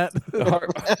that, Matt?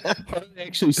 Harley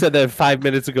actually said that 5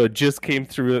 minutes ago. Just came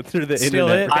through the Still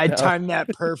internet. it? I timed that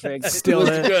perfect. Still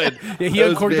It was good. Yeah, he That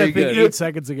was uncorked very that thing good. 8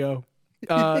 seconds ago.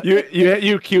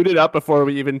 You queued it up before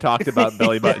we even talked about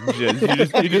belly button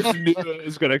jizz. You just knew it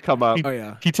was gonna come up. Oh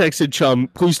yeah. He texted Chum,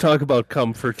 "Please talk about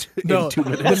comfort No, in 2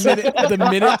 minutes." the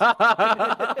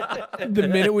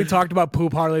minute we talked about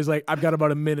poop, Harley's like, I've got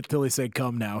about a minute till they say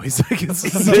come now. He's like, it's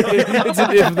an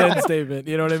if then statement.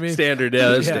 You know what I mean? Standard, yeah,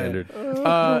 that's Yeah. standard.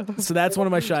 So that's one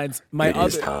of my shines. My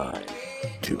other.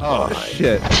 Oh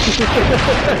shit!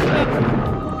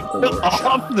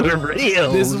 Off the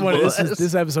rails.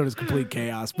 This episode is complete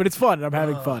chaos, but it's fun and I'm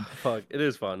having fun. Fuck, it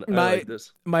is fun. I My like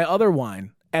this. my other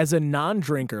wine, as a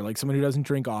non-drinker, like someone who doesn't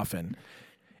drink often,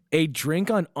 a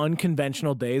drink on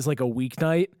unconventional days, like a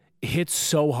weeknight, hits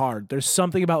so hard. There's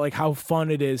something about like how fun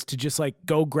it is to just like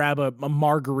go grab a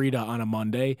margarita on a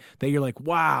Monday that you're like,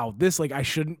 wow, this like I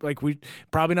shouldn't like we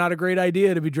probably not a great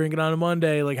idea to be drinking on a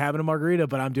Monday, like having a margarita,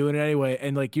 but I'm doing it anyway.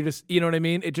 And like you just, you know what I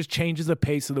mean? It just changes the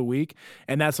pace of the week.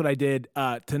 And that's what I did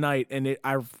tonight. And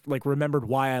I like remembered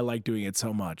why I like doing it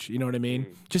so much. You know what I mean?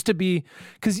 Just to be,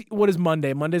 because what is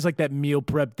Monday? Monday's like that meal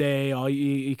prep day. All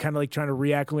you kind of like trying to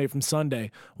reacclimate from Sunday.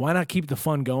 Why not keep the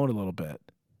fun going a little bit?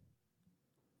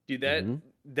 Dude,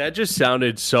 that just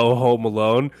sounded so Home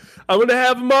Alone. I'm gonna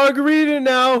have a margarita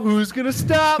now. Who's gonna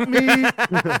stop me?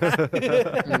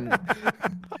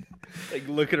 Like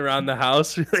looking around the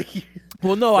house, like.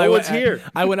 Well, no, I was here.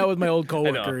 I went out with my old know.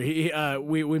 coworker.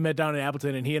 We met down in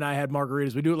Appleton, and he and I had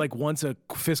margaritas. We do it like once a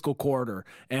fiscal quarter,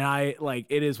 and I like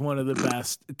it is one of the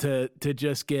best to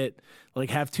just get like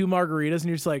have 2 margaritas, and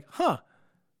you're just like, huh,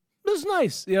 this is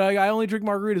nice. You know, like, I only drink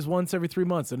margaritas once every 3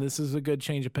 months, and this is a good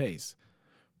change of pace.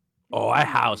 Oh, I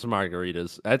house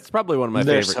margaritas. That's probably one of my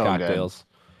They're favorite so good. cocktails.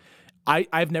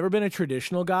 I've never been a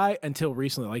traditional guy until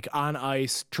recently, like on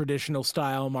ice, traditional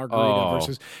style margarita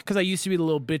versus because I used to be the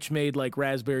little bitch made like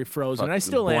raspberry frozen. And I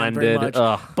still am very blended, much,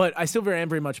 ugh. but I still very am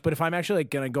very much. But if I'm actually like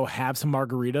gonna go have some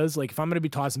margaritas, like if I'm gonna be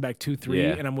tossing back 2, 3,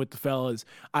 Yeah. and I'm with the fellas,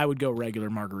 I would go regular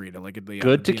margarita, like at the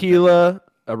Good the- tequila,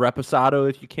 a reposado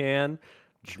if you can,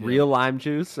 real lime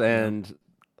juice, and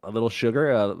a little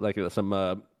sugar, like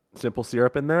some simple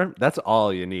syrup in there. That's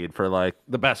all you need for like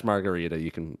the best margarita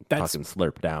you can That's fucking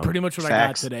slurp down. Pretty much what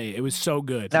Facts. I got today. It was so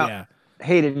good. Now- Yeah,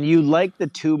 Hayden, you like the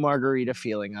 2 margarita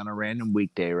feeling on a random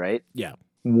weekday, right? yeah.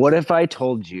 What if I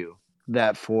told you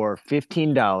that for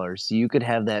 $15 you could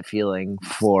have that feeling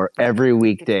for every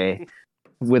weekday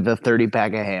with a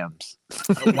 30-pack of hams?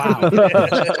 Wow.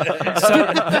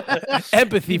 So,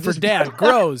 empathy for dad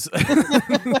grows.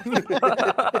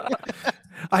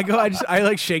 I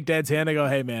like shake dad's hand. I go,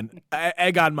 hey man,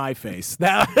 egg on my face.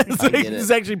 That's like, get it. this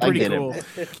is actually pretty I get cool.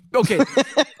 Okay.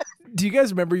 Do you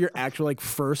guys remember your actual like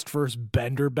first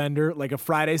bender, like a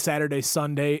Friday, Saturday,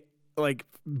 Sunday like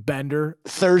bender.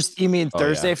 Thursday? You mean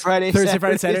Thursday, Friday, Thursday,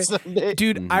 Friday, Saturday, Saturday. Sunday?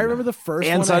 Dude, I remember the first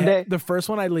And one Sunday? the first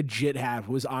one I legit had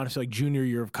was honestly like junior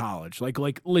year of college. Like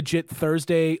legit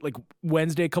Thursday, like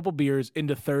Wednesday, a couple beers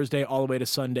into Thursday all the way to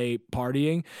Sunday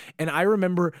partying. And I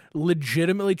remember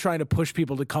legitimately trying to push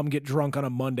people to come get drunk on a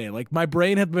Monday. Like my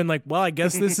brain had been like, well, I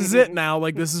guess this is it now.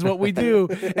 Like this is what we do.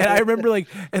 And I remember like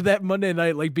at that Monday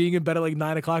night, like being in bed at like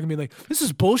 9 o'clock and being like, this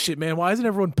is bullshit, man. Why isn't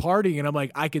everyone partying? And I'm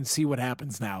like, I can see what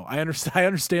happens now. I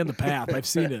understand the path. I've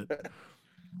seen it.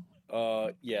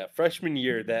 Yeah, freshman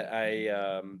year that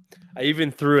I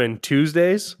even threw in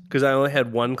Tuesdays because I only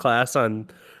had one class on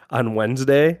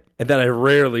Wednesday, and that I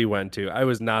rarely went to. I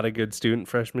was not a good student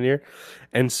freshman year,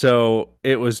 and so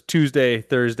it was Tuesday,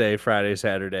 Thursday, Friday,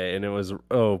 Saturday, and it was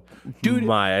Dude,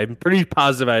 I'm pretty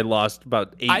positive I lost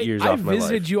about 8 years off my I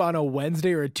visited life. you on a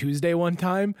Wednesday or a Tuesday one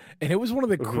time, and it was one of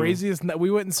the craziest.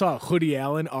 We went and saw Hoodie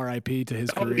Allen, R.I.P. to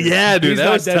his career. yeah, dude, He's that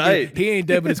not was dead, tight. He ain't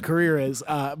dead, but his career is.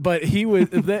 But he was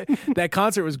that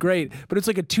concert was great. But it's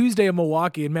like a Tuesday in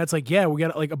Milwaukee, and Matt's like, "Yeah, we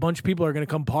got like a bunch of people are gonna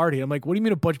come party." I'm like, "What do you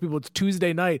mean a bunch of people? It's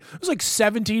Tuesday night. There's like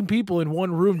 17 people in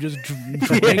one room just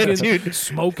drinking, dude.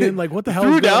 smoking. Like, what the hell?"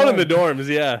 Threw is going down on? in the dorms,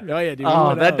 yeah. Oh yeah, dude. we Oh,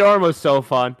 went that out. dorm was so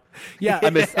fun. Yeah, I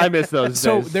miss those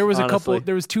So days. there was honestly.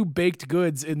 there was two baked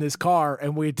goods in this car,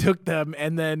 and we took them,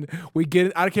 and then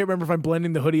I can't remember if I'm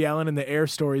blending the Hoodie Allen and the Air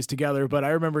stories together, but I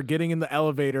remember getting in the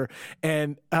elevator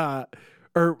and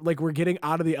or like we're getting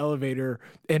out of the elevator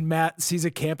and Matt sees a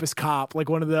campus cop, like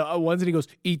one of the ones, and he goes,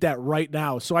 "Eat that right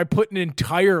now." So I put an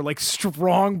entire like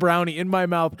strong brownie in my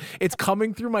mouth. It's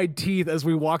coming through my teeth as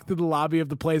we walk through the lobby of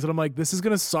the place, and I'm like, this is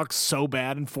gonna suck so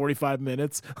bad in 45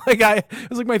 minutes. It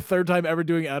was like my third time ever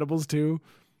doing edibles too.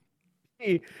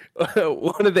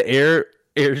 One of the air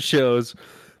shows,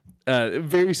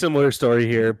 very similar story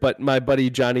here, but my buddy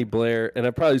Johnny Blair, and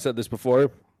I probably said this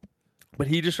before, but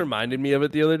he just reminded me of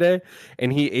it the other day,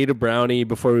 and he ate a brownie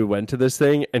before we went to this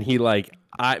thing, and he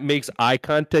makes eye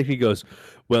contact. He goes,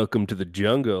 "Welcome to the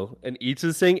jungle," and eats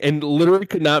this thing, and literally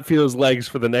could not feel his legs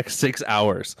for the next 6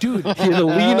 hours. Dude, He had to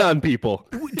lean on people.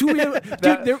 we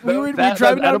were That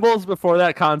driving down. edibles before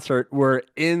that concert were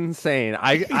insane.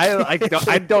 I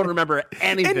don't remember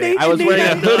anything. Nate- I was and wearing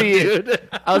a Nate- hoodie.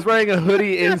 I was wearing a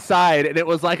hoodie inside, and it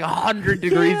was like 100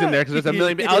 degrees in there because there's a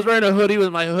million. I was wearing a hoodie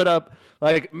with my hood up,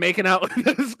 like making out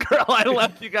with this girl. I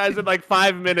left you guys in like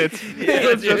 5 minutes.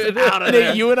 It was just out of Nate,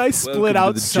 there. you and I split Welcome to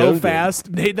out the so jungle.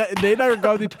 fast. Nate and I are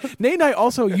going. Nate and I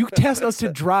also. You test us to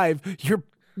drive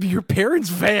your parents'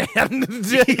 van down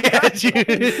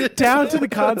to the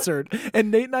concert,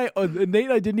 and Nate and I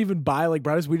didn't even buy like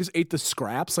brownies. We just ate the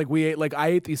scraps. Like I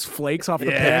ate these flakes off the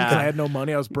pan because I had no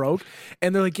money. I was broke,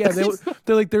 and they're like, yeah,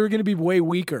 they're like they were gonna be way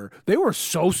weaker. They were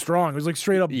so strong. It was like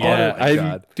straight up Yeah, butter. I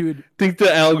God. Dude, think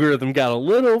the algorithm got a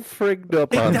little frigged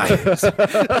up on this.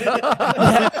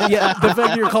 yeah, the fact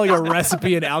that you're calling a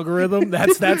recipe an algorithm,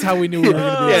 that's how we knew we were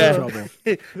gonna be in trouble.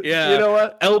 Yeah, You know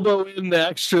what? Elbow in the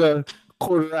extra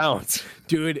quarter ounce.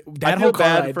 Dude, I that feel whole car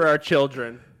bad ride, for our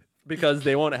children because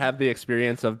they won't have the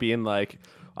experience of being like,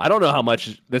 I don't know how much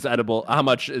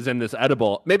is in this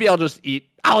edible. Maybe I'll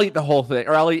eat the whole thing,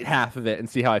 or I'll eat half of it and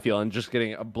see how I feel, and just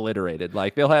getting obliterated.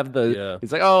 Like they'll have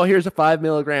it's like, oh, here's a 5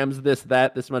 milligrams, this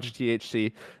much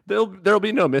THC. There'll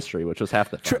be no mystery, which was half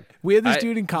the fun. we had this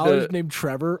dude in college the- named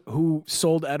Trevor who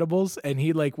sold edibles, and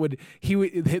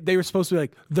they were supposed to be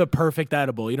like the perfect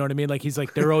edible. You know what I mean? Like he's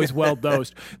like they're always well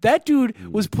dosed. That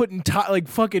dude was putting like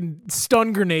fucking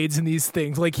stun grenades in these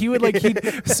things. Like he would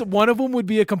so one of them would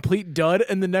be a complete dud,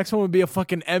 and the next one would be a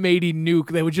fucking M80 nuke.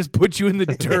 They would just put you in the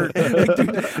dirt. Like,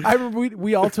 dude, I remember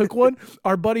we all took one.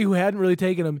 Our buddy who hadn't really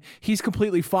taken them, he's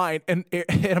completely fine, and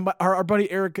our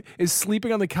buddy Eric is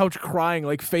sleeping on the couch crying,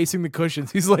 like facing the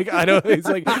cushions. He's like, I don't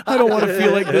want to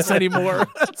feel like this anymore.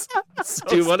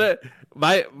 Dude,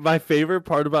 my favorite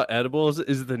part about edibles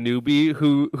is the newbie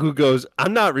who goes,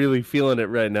 "I'm not really feeling it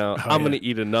right now. I'm gonna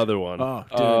eat another one."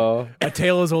 Oh, dude, a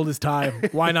tale as old as time.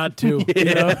 Why not two?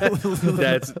 You know?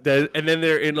 And then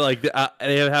they're in like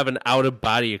they have an out of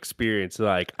body experience.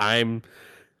 Like, I'm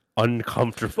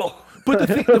uncomfortable. But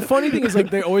the funny thing is, like,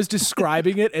 they're always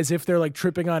describing it as if they're like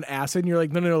tripping on acid. And you're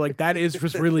like, no, like that is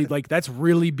just really like that's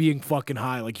really being fucking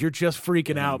high. Like you're just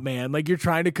freaking out, man. Like you're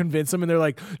trying to convince them, and they're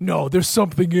like, no, there's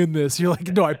something in this. You're like,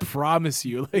 no, I promise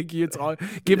you. Like it's all.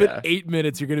 Give it 8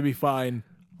 minutes, you're gonna be fine.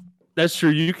 That's true.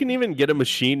 You can even get a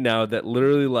machine now that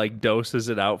literally like doses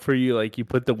it out for you. Like you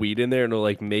put the weed in there and it'll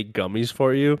like make gummies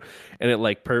for you, and it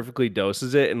like perfectly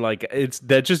doses it. And like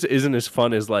that just isn't as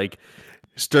fun as like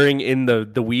stirring in the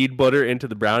weed butter into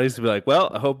the brownies to be like, well,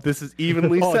 I hope this is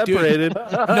evenly Oh, dude. separated.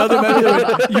 Another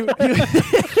method.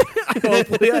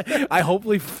 I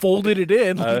hopefully folded it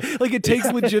in. Like it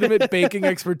takes legitimate baking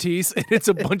expertise, and it's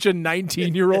a bunch of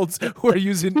 19-year-olds who are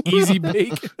using Easy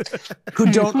Bake.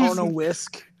 Who don't own a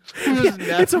whisk.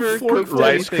 It's a fork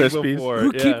Rice thing Krispies.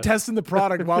 who keep testing the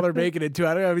product while they're making it too.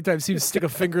 I don't know how many times you stick a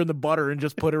finger in the butter and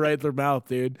just put it right in their mouth,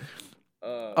 dude. We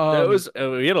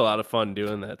had a lot of fun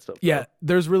doing that stuff. Yeah,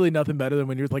 there's really nothing better than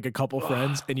when you're with like a couple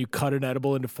friends and you cut an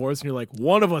edible into fourths and you're like,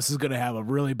 one of us is gonna have a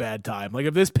really bad time. Like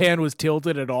if this pan was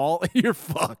tilted at all, you're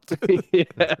fucked.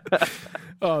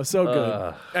 Oh, so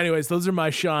good. Anyways, those are my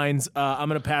shines. I'm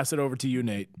gonna pass it over to you,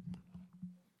 Nate.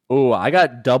 Oh, I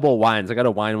got double wines. I got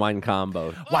a wine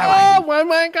combo.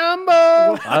 Wine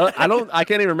combo. I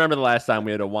can't even remember the last time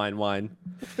we had a wine.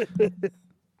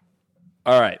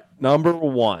 All right, number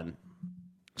one.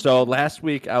 So last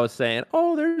week I was saying,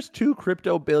 oh, there's 2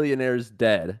 crypto billionaires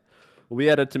dead. We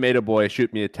had a tomato boy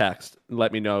shoot me a text and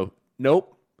let me know,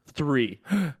 nope, 3.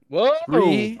 Whoa.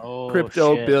 3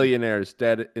 crypto shit. billionaires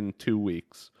dead in 2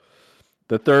 weeks.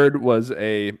 The third was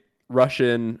a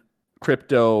Russian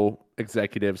crypto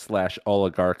executive /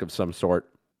 oligarch of some sort.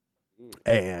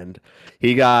 And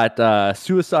he got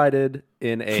suicided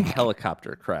in a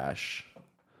helicopter crash.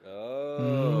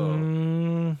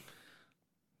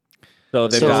 So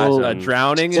they've got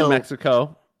drowning in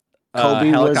Mexico, Kobe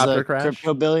helicopter was a crash.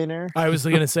 crypto billionaire. I was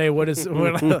gonna say,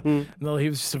 no, he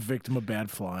was just a victim of bad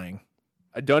flying.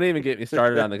 Don't even get me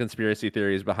started on the conspiracy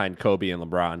theories behind Kobe and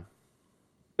LeBron.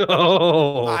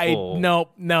 Oh. No,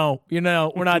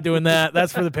 we're not doing that.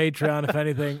 That's for the Patreon, if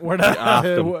anything. We're not.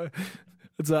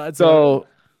 So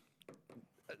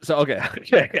okay.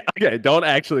 Don't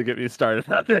actually get me started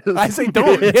on this. I say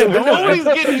don't. Yeah, Nobody's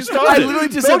getting you started. I literally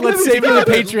just said let's save it for the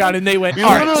Patreon, and they went. All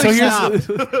right, so here's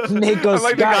Nate goes, I'm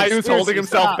like the guy "Guys, who's holding seriously,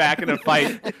 himself stop." back in a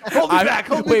fight. Hold me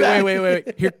back.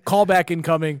 Wait. Here, callback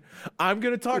incoming. I'm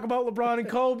gonna talk about LeBron and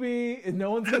Kobe, and no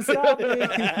one's gonna stop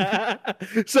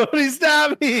me. Somebody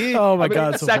stop me. Oh my I'm gonna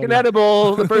god! get So the second funny.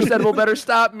 edible. The first edible better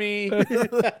stop me.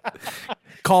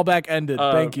 Callback ended.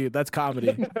 Thank you. That's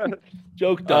comedy.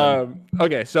 Joke done.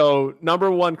 Okay, so number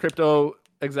one crypto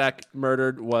exec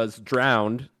murdered was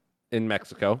drowned in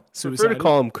Mexico. Prefer to Suicide.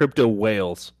 call them crypto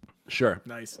whales. Sure.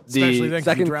 Nice. Especially then, The 'cause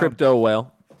second he drowned. crypto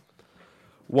whale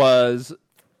was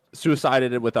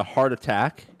suicided with a heart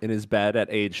attack in his bed at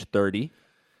age 30.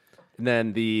 And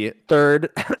then the third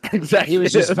executive He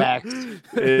was just vaxxed.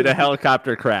 in a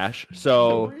helicopter crash.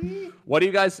 So what do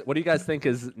you guys think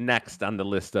is next on the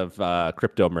list of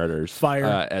crypto murders?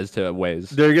 Fire. As to ways.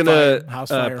 They're gonna Fire. House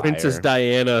fire. Princess Fire.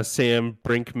 Diana, Sam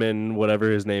Brinkman, whatever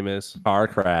his name is. Car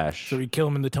crash. So we kill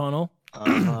him in the tunnel.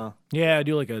 Yeah, I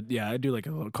do like a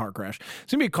little car crash.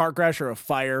 It's gonna be a car crash or a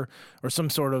fire or some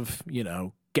sort of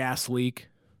gas leak.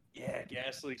 Yeah,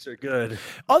 gas leaks are good.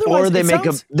 Otherwise, Or they it make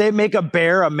sounds- a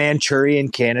bear a Manchurian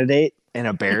candidate, and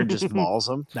a bear just mauls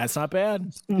him. That's not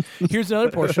bad. Here's another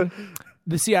portion.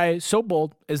 The CIA is so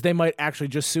bold as they might actually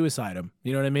just suicide him.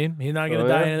 You know what I mean? He's not gonna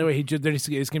die anyway.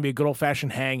 It's gonna be a good old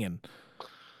fashioned hanging,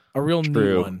 a real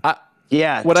new one.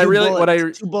 Yeah, What I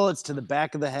really- 2 bullets to the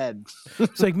back of the head.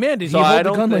 It's like, man, did he So I hold the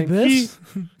don't gun like think this?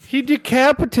 He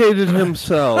decapitated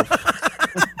himself.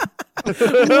 What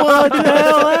the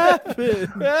hell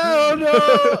happened? Oh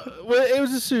no! Well, it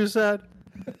was a suicide.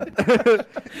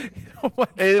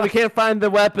 And we can't find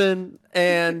the weapon,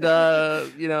 and no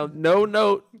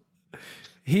note.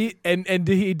 He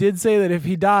did say that if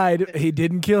he died, he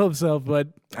didn't kill himself, but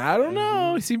I don't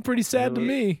know. He seemed pretty sad to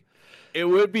me. It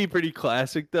would be pretty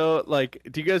classic though. Like,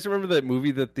 do you guys remember that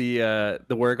movie that the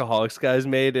Workaholics guys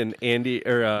made, and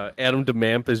Adam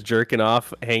DeMamp is jerking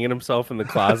off, hanging himself in the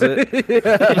closet?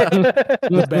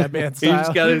 The Batman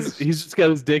style. He's just got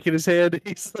his dick in his hand.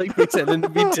 He's like pretending to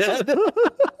be dead.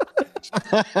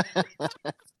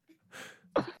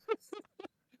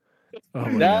 Oh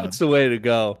my God. That's the way to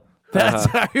go. That's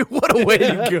what a way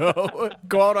to go.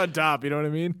 Go out on top, you know what I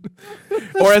mean?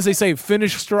 Or as they say,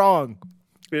 finish strong.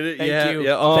 Thank you.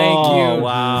 Yeah. Oh, Thank you.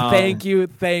 Wow. Thank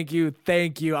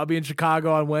you. I'll be in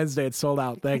Chicago on Wednesday. It's sold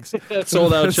out. Thanks.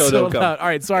 Sold out show. Don't Sold come. out. All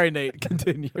right. Sorry, Nate.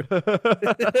 Continue. Speaking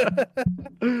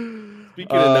of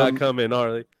not coming,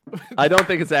 Harley. I don't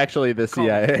think it's actually the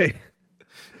CIA.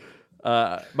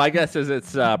 My guess is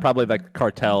it's probably like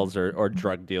cartels or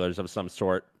drug dealers of some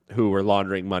sort who were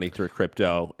laundering money through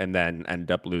crypto and then end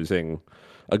up losing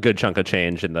a good chunk of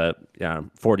change in the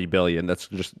 40 billion that's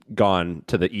just gone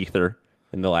to the ether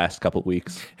in the last couple of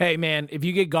weeks. Hey, man, if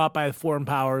you get got by the foreign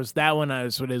powers, that one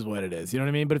is what it is. You know what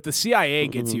I mean? But if the CIA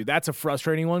gets you, that's a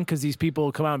frustrating one because these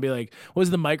people come out and be like, what was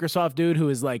the Microsoft dude who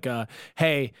is like,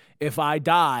 hey, if I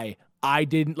die, I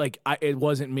didn't it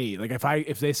wasn't me. Like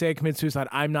if they say I commit suicide,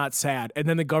 I'm not sad. And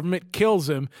then the government kills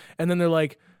him. And then they're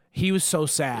like, He was so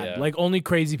sad. Yeah. Like only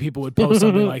crazy people would post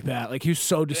something like that. Like he was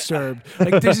so disturbed.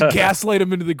 Like they just gaslight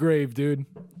him into the grave, dude.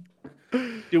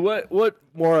 Dude, what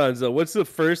morons though? What's the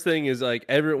first thing is like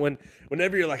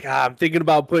whenever you're like, I'm thinking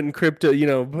about putting crypto,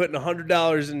 putting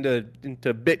 $100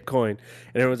 into Bitcoin, and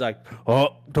everyone's like,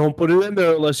 oh, don't put it in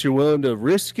there unless you're willing to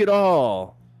risk it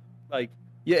all. Like,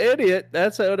 you idiot.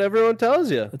 That's what everyone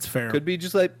tells you. That's fair. Could be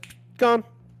just like, gone.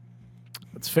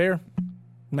 That's fair.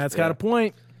 Matt's got a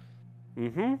point.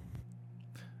 Mm-hmm.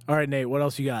 All right, Nate, what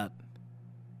else you got?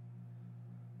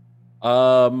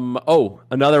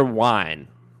 Another wine.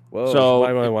 Whoa,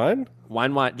 So wine?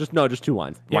 Wine. Just two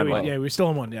wines. Yeah, Wine. we're still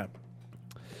on one. Yeah.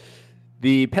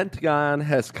 The Pentagon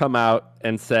has come out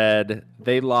and said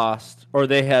they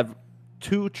have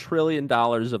 $2 trillion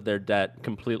of their debt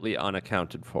completely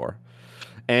unaccounted for.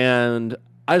 And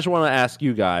I just want to ask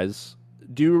you guys,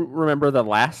 do you remember the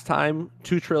last time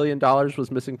 $2 trillion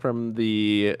was missing from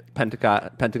the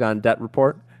Pentagon debt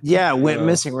report? Yeah, it went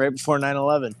missing right before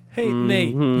 9/11. Hey,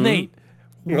 Nate,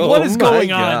 Oh what is my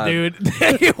going on, God. dude?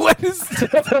 What is Play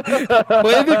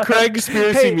the Craig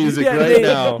Conspiracy music right Nate,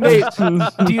 now. Nate,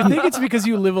 do you think it's because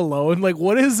you live alone? Like,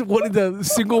 what is the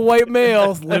single white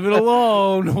male living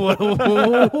alone?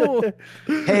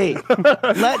 Hey,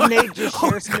 let Nate just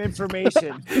share some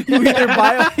information. You either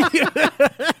buy.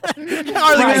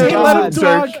 Harley, let him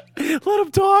talk. Let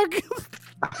him talk.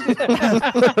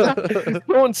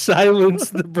 Don't silence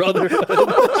the brotherhood.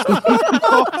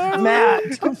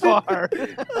 Matt, too far.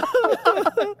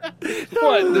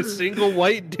 What, the single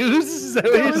white dudes? Is that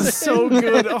what That you're was saying? so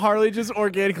good. Harley just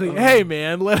organically. Hey,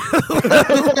 man.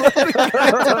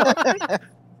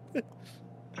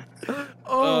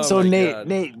 Oh So my Nate, God.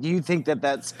 Nate, do you think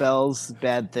that spells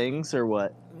bad things or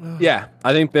what? Yeah,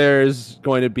 I think there's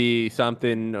going to be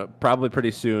something probably pretty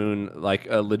soon, like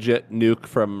a legit nuke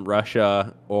from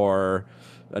Russia or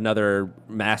another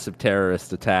massive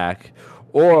terrorist attack.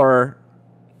 Or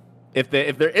if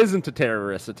there isn't a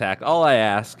terrorist attack, all I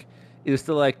ask is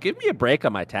to give me a break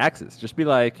on my taxes. Just be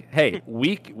like, hey,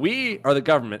 we are the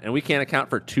government and we can't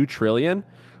account for $2 trillion.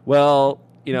 Well,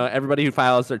 everybody who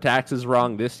files their taxes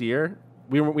wrong this year,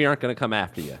 we aren't going to come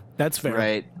after you. That's fair.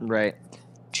 Right.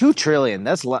 $2 trillion.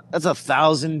 That's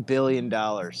 $1,000 billion.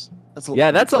 That's a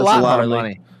That's a lot lot, of Harley.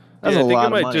 money. That's Yeah, a I think lot I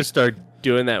of might money. just start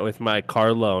doing that with my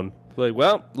car loan. Like,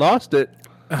 well, lost it.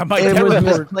 My It debt was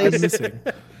report misplaced. missing.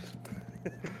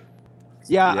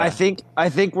 Yeah, Yeah. I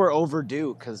think we're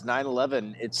overdue because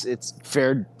 9/11. It's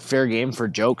fair game for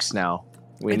jokes now.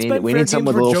 We It's need been we fair need some game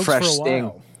with a for little jokes for fresh a sting.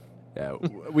 while. Yeah,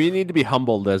 we need to be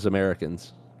humbled as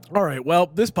Americans. All right. Well,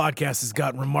 this podcast has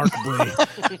gotten remarkably.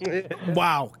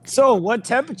 Wow. So, what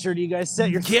temperature do you guys set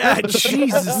your? Yeah,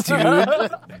 Jesus, dude.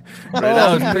 That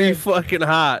was pretty fucking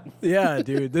hot. Yeah,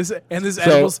 dude. This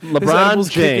edibles, LeBron this edibles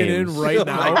kicking James. in right Oh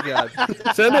now. my God.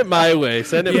 Send it my way.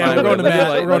 Send it Yeah, my we're going to way. Matt.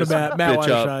 Let me We're going to light Matt. this Matt, bitch want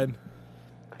to up. shine.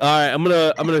 All right,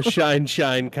 I'm gonna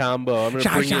shine combo. I'm gonna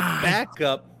Shine, bring shine. it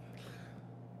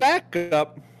back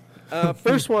up.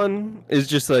 First one is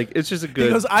just it's just a good.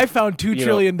 Because I found $2 know.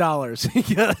 trillion.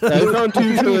 Yeah. I found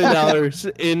 $2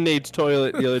 trillion in Nate's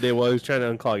toilet the other day while he was trying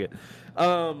to unclog it.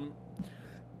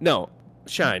 No,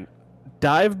 shine.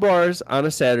 Dive bars on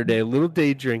a Saturday, a little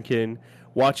day drinking,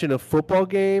 watching a football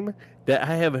game that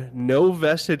I have no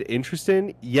vested interest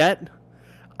in, yet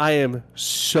I am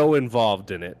so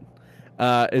involved in it.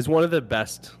 Is one of the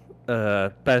best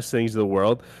things in the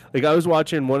world. Like, I was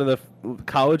watching one of the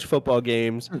college football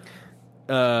games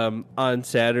on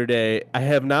Saturday. I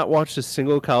have not watched a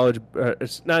single college.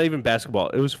 It's not even basketball.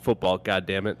 It was football. God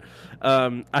damn it.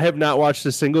 I have not watched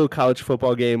a single college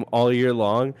football game all year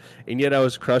long, and yet I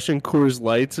was crushing Coors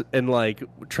Lights and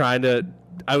trying to.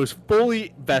 I was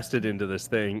fully vested into this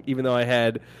thing, even though I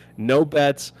had no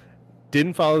bets,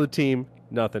 didn't follow the team,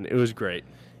 nothing. It was great.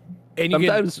 And you get,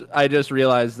 Sometimes I just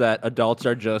realize that adults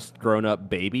are just grown-up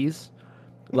babies.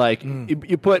 Like,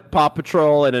 you put Paw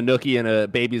Patrol and a nookie in a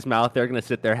baby's mouth, they're going to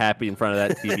sit there happy in front of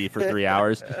that TV for 3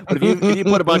 hours. But if you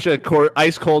put a bunch of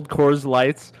ice-cold Coors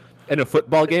Lights in a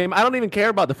football game, I don't even care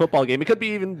about the football game. It could be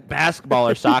even basketball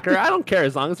or soccer. I don't care.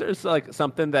 As long as there's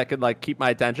something that could keep my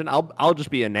attention, I'll just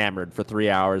be enamored for 3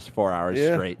 hours, 4 hours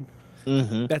straight.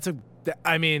 that's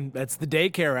the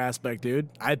daycare aspect, dude.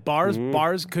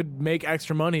 Bars could make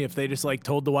extra money if they just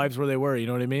told the wives where they were. You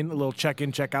know what I mean? A little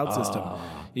check-in, check-out system.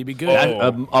 You'd be good.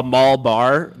 A mall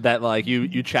bar that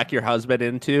you check your husband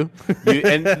into,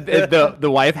 and the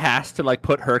wife has to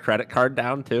put her credit card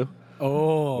down too.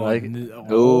 Oh,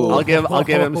 I'll give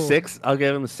him 6. I'll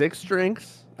give him 6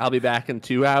 drinks. I'll be back in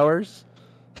 2 hours.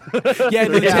 Yeah,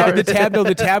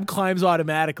 the tab climbs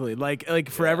automatically. Like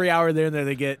for every hour they're in there,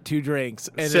 they get 2 drinks.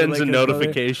 And Sends like, a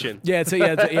notification. Yeah, if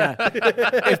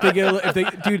they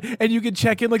dude, and you can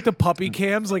check in like the puppy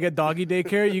cams, like at doggy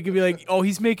daycare. You can be like, oh,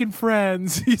 he's making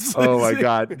friends. He's Oh my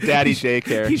God, daddy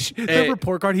daycare. The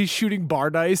report card. He's shooting bar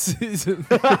dice.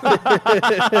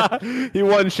 He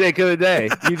won shake of the day.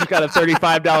 You just got a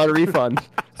 $35 refund.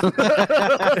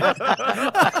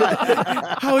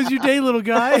 How was your day, little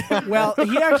guy? Well,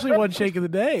 he actually won shake of the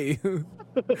day.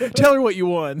 Tell her what you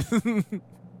won.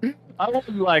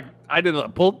 I did the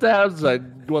pull tabs. I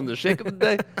won the shake of the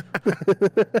day.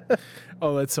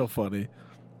 Oh, that's so funny.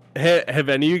 Have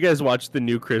any of you guys watched the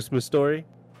new Christmas Story?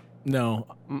 No.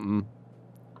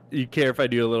 You care if I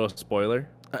do a little spoiler?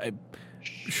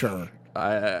 Sure.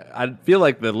 I feel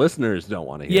like the listeners don't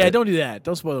want to hear. Yeah, it. don't do that.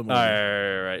 Don't spoil the movie.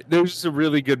 All right. There's just a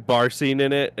really good bar scene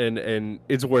in it, and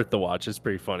it's worth the watch. It's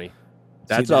pretty funny.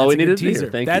 That's See, all we a good needed to teaser.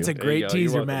 hear. Thank That's you. a great There you go. You're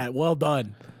teaser, welcome. Matt. Well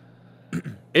done.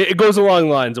 It goes along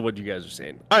the lines of what you guys are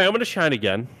saying. All right, I'm going to shine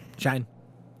again. Shine.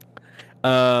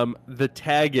 The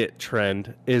tag it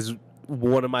trend is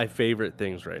one of my favorite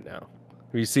things right now.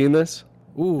 Have you seen this?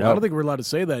 Ooh, I No. don't think we're allowed to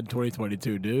say that in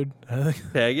 2022, dude.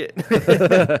 Tag it.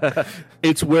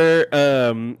 It's where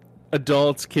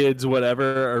adults, kids,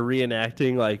 whatever, are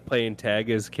reenacting like playing tag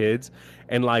as kids,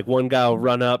 and like one guy will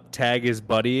run up, tag his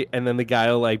buddy, and then the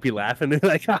guy will like be laughing and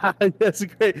like, that's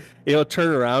great. He'll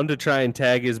turn around to try and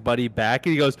tag his buddy back,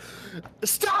 and he goes,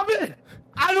 "Stop it!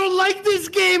 I don't like this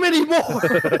game anymore."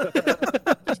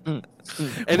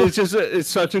 And it's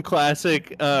such a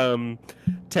classic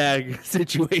tag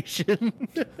situation.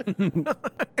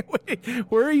 Wait,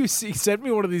 where are you? Send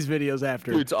me one of these videos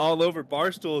after. Dude, it's all over.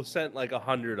 Barstool sent like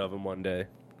 100 of them one day.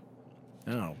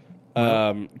 Oh.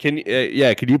 Can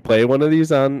you play one of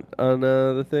these on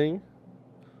the thing?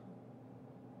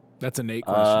 That's a Nate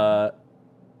question.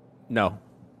 No.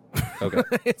 Okay.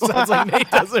 It sounds like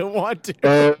Nate doesn't want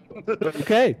to.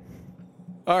 Okay.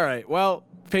 All right. Well,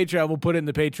 Patreon. We'll put it in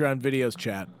the Patreon videos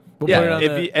chat. We'll put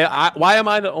it Yeah. on Why am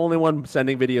I the only one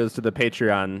sending videos to the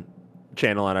Patreon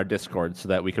channel on our Discord so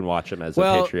that we can watch them as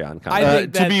Well, a Patreon I content?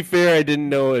 think To that- be fair, I didn't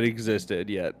know it existed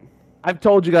yet. I've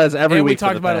told you guys every and week. we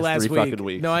talked for the about it past last 3 week. fucking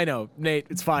weeks. No, I know, Nate.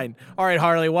 It's fine. All right,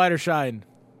 Harley, white or shine?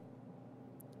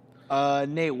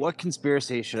 Nate, what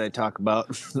conspiracy should I talk about?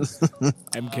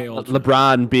 MK Ultra.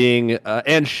 LeBron being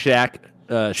and Shaq,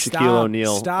 Shaquille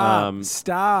O'Neal.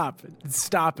 Stop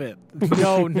it.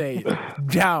 No, Nate.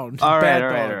 Down. all right, Bad all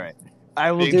right, dog. all right.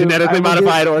 I will being do genetically I will do-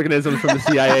 modified organisms from the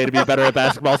CIA to be better at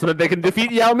basketball so that they can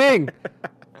defeat Yao Ming.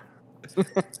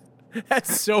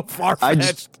 That's so I far-fetched.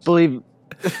 just believe.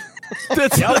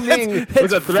 That's, Yao Ming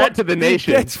was a threat to the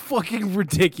nation. That's fucking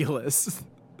ridiculous.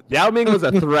 Yao Ming was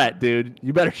a threat, dude.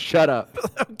 You better shut up.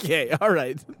 Okay, all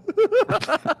right.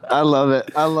 I love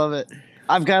it. I love it.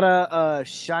 I've got a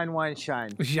shine, wine,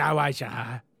 shine. Shine, wine,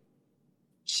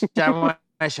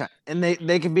 shine. And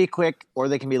they can be quick or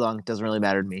they can be long. It doesn't really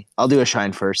matter to me. I'll do a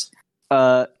shine first.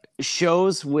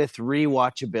 Shows with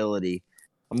rewatchability.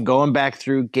 I'm going back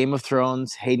through Game of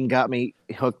Thrones. Hayden got me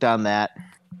hooked on that.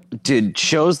 Dude,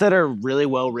 shows that are really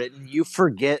well written, you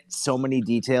forget so many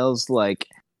details. Like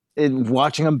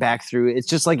watching them back through, it's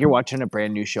just like you're watching a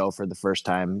brand new show for the first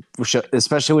time,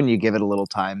 especially when you give it a little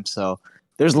time. So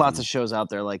there's lots of shows out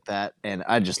there like that, and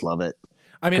I just love it.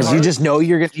 I mean, Because you just know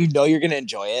you're gonna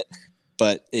enjoy it,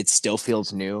 but it still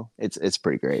feels new. It's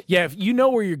pretty great. yeah, if you know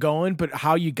where you're going, but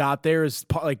how you got there is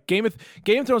like Game of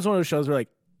Thrones is one of those shows where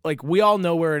like we all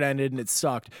know where it ended and it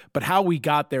sucked, but how we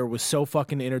got there was so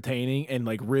fucking entertaining and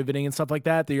like riveting and stuff like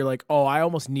that you're like, oh, I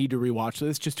almost need to rewatch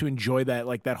this just to enjoy that,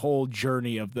 like that whole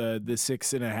journey of the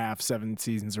 6.5, 7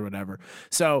 seasons or whatever.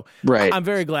 So Right. I'm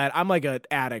very glad. I'm like an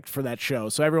addict for that show.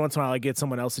 So every once in a while I get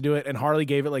someone else to do it, and Harley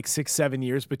gave it like 6-7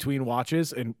 years between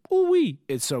watches, and ooh-wee,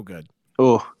 it's so good.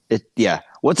 Oh, yeah.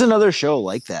 What's another show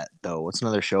like that though? What's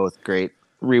another show with great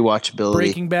rewatchability?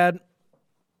 Breaking Bad.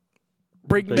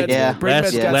 Breaking Bad. Yeah. Breaking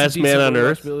Bad's got some Last decent Man on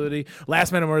Earth. rewatchability.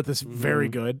 Last Man on Earth is very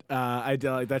good. I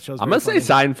like that show's. I'm very gonna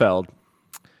say funny. Seinfeld.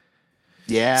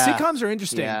 Yeah. Sitcoms are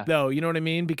interesting Yeah. though, you know what I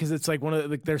mean? Because it's like one of the,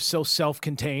 like they're so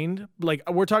self-contained. Like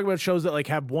we're talking about shows that like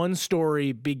have one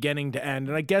story beginning to end,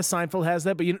 and I guess Seinfeld has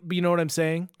that. But you know what I'm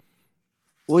saying?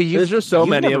 Well, There's just so you've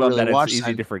many never of them really that it's watched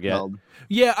easy to forget. Seinfeld.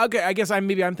 Yeah. Okay. I guess I'm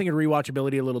thinking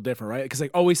rewatchability a little different, right? Because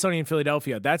like Always Sunny in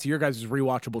Philadelphia, that's your guys'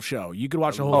 rewatchable show. You could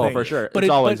watch the whole Oh, thing. for sure. But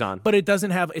It's always on. But it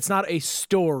doesn't have. It's not a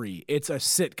story. It's a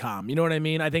sitcom. You know what I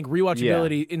mean? I think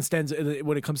rewatchability instead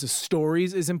when it comes to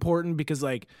stories is important because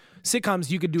like Sitcoms,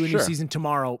 you could do a new Sure. season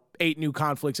tomorrow, 8 new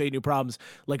conflicts, 8 new problems.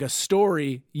 Like a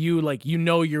story,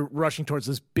 you're rushing towards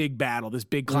this big battle, this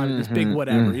big climate, this big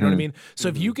whatever. You know what I mean? So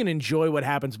if you can enjoy what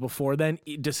happens before then,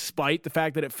 despite the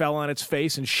fact that it fell on its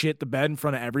face and shit the bed in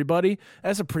front of everybody,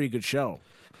 that's a pretty good show.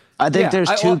 I think Yeah, there's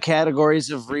I- two well-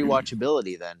 categories of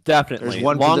rewatchability then. Definitely. There's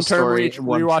one for the long-term story and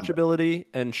one for the- rewatchability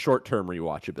and short-term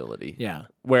rewatchability. Yeah.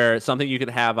 Where it's something you could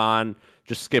have on,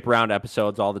 just skip around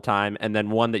episodes all the time, and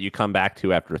then one that you come back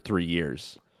to after 3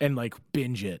 years. And like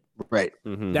binge it. Right.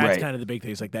 Mm-hmm. That's Right. kind of the big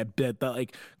thing. It's like that bit, that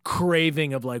like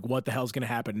craving of like what the hell's gonna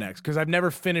happen next. Because I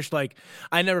never finished like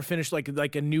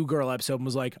a New Girl episode and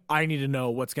was like, I need to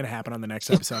know what's gonna happen on the next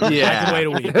episode. I Yeah. can wait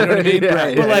a week. You know what I mean?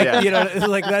 Yeah, but like yeah. you know,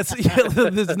 like that's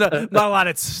there's not a lot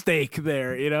at stake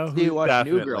there. You know, You watch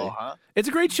New Definitely. Girl, huh? it's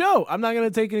a great show. I'm not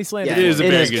gonna take any slander. Yeah, for It is a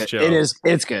very good good. show. It is.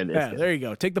 It's good. It's Yeah, good. there you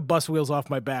go. Take the bus wheels off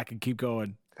my back and keep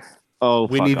going. Oh,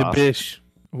 We fuck need off. the bish.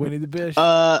 Winnie the Bish.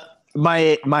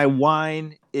 My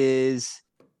wine is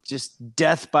just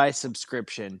death by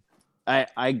subscription.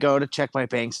 I go to check my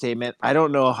bank statement. I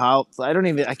don't know how.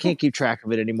 I can't keep track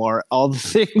of it anymore. All the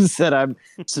things that I'm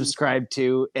subscribed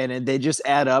to, and they just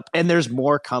add up. And there's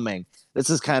more coming. This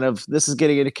is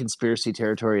getting into conspiracy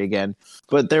territory again.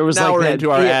 But there was Now like we're that,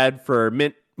 into our ad for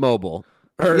Mint Mobile.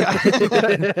 So,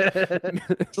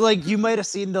 like you might have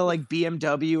seen the like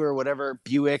BMW or whatever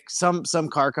Buick. Some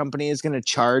car company is going to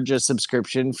charge a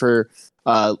subscription for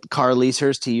car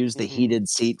leasers to use the heated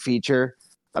seat feature.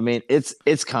 I mean,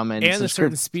 it's coming. and a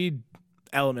certain speed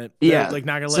element. Yeah, They're, like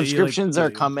not gonna let subscriptions you, are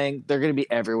like, coming. They're going to be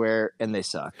everywhere, and they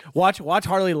suck. Watch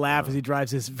Harley laugh as he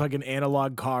drives his fucking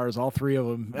analog cars, all 3 of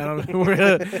them. I don't know.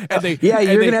 And they, Yeah, and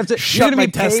you're they gonna have to. shut You're gonna my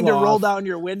be paying Tesla to roll off. down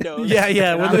your windows. Yeah,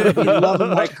 yeah. And When I'm gonna the- be loving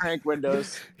my crank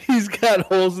windows. He's got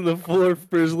holes in the floor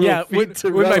for his little Yeah, feet when to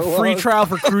my run free along. trial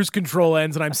for cruise control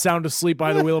ends and I'm sound asleep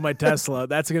behind the wheel of my Tesla,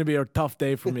 that's going to be a tough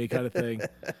day for me, kind of thing.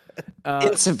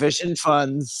 Insufficient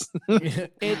funds.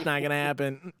 It's not going to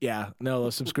happen. Yeah, no,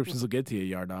 those subscriptions will get to you,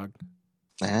 Yard Dog.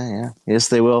 Yeah. Yes,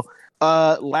 they will.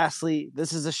 Lastly,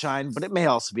 this is a shine, but it may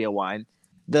also be a wine.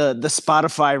 The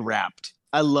Spotify Wrapped.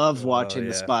 I love watching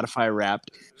the yeah. Spotify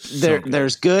Wrapped. good.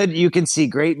 There's good. You can see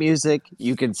great music.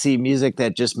 You can see music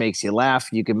that just makes you laugh.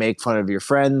 You can make fun of your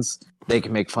friends. They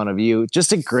can make fun of you.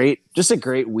 Just a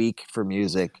great week for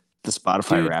music. The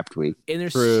Spotify Dude. Wrapped week. And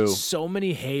there's True. so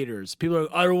many haters. People are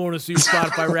like, I don't want to see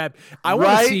Spotify rap. I want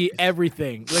to Right? see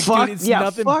everything. Like, Fuck, dude, it's yeah,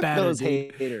 nothing fuck better. those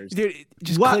Dude. haters. Dude,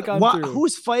 just click on through.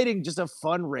 Who's fighting just a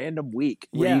fun random week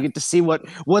where Yeah. you get to see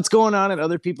what's going on in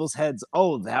other people's heads?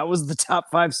 Oh, that was the top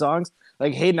 5 songs.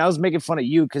 Like Hayden, I was making fun of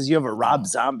you because you have a Rob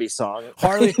Zombie song.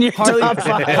 Harley, in your Harley, top 5.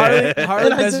 Harley And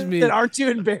I messaged said, me. aren't you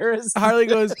embarrassed? Harley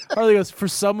goes, for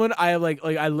someone I have like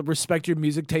I respect your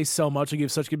music taste so much. You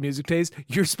have such good music taste.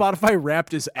 Your Spotify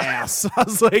Wrapped is ass. I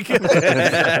was like,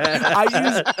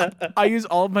 I use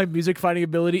all of my music finding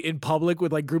ability in public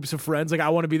with like groups of friends. Like I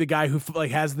want to be the guy who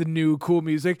like has the new cool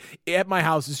music. At my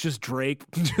house, it's just Drake,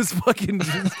 just fucking.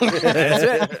 That's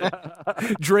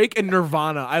it. Drake and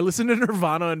Nirvana. I listen to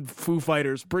Nirvana and Foo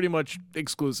Fighters pretty much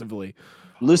exclusively.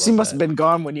 Lucy must have been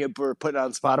gone when you were putting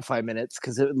on Spotify minutes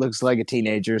because it looks like a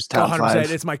teenager's top 5.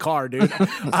 It's my car, dude.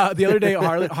 The other day,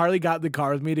 Harley got in the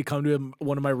car with me to come to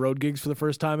one of my road gigs for the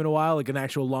first time in a while, like an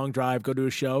actual long drive, go to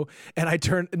a show. And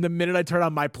the minute I turn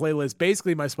on my playlist,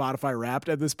 basically my Spotify Wrapped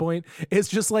at this point, it's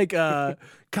just like, God,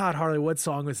 Harley, what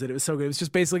song was it? It was so good. It was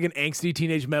just basically an angsty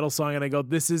teenage metal song. And I go,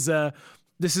 this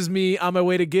is me on my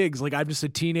way to gigs. Like I'm just a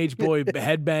teenage boy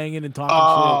headbanging and talking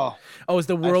shit. Oh, it's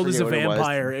The World is a forget what it was.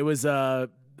 Vampire. It was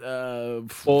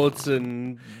Bullets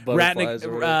and Rat in butterflies.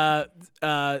 or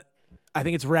whatever. I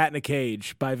think it's Rat in a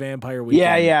Cage by Vampire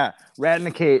Weekend. Yeah. Rat in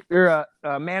a Cage or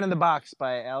Man in the Box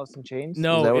by Alice in Chains. Is that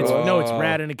No, what it's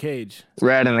Rat in a Cage.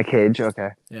 Rat in a Cage. Okay.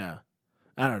 Yeah.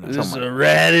 I don't know. This is a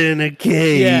rat in a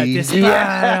cage. Yeah, this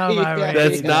Yeah.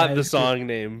 That's not the song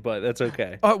name, but that's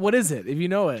okay. Oh, what is it? If you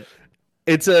know it.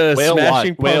 It's a Whale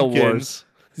Smashing Whale Pumpkins. Wars.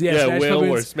 Yeah, Yeah, Smash Whale Pumpkins,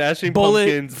 Wars. Smashing Bullet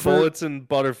Pumpkins, for- Bullets and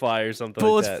Butterfly or something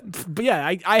Bullets. like that. But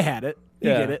yeah, I had it. You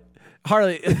Yeah. get it.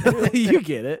 Harley, you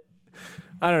get it.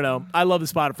 I don't know. I love the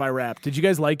Spotify Wrap. Did you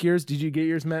guys like yours? Did you get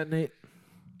yours, Matt and Nate?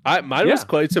 Mine was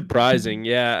quite surprising.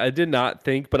 Yeah, I did not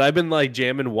think, but I've been like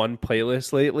jamming one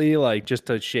playlist lately, like just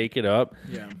to shake it up.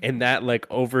 Yeah. And that like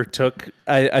overtook,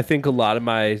 I think, a lot of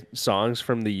my songs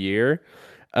from the year.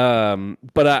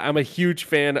 But I'm a huge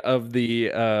fan of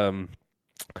the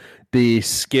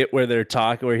skit where they're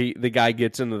talking, where the guy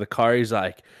gets into the car. He's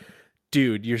like,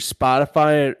 dude, your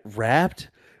Spotify Wrapped?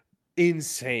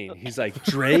 Insane. He's like,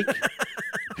 Drake?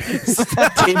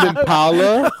 Tame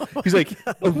Impala? He's like,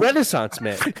 a Renaissance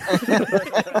man.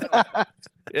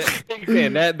 Yeah, big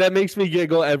fan. That makes me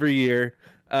giggle every year.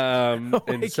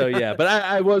 And so yeah, but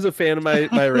I was a fan of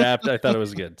my Wrapped. I thought it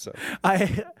was good. So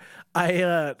I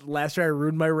last year I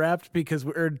ruined my Wrapped because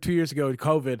 2 years ago with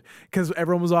COVID, because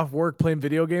everyone was off work playing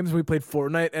video games. We played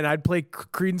Fortnite, and I'd play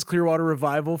Creedence Clearwater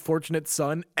Revival, Fortunate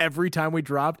Son every time we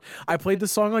dropped. I played the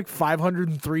song like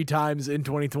 503 times in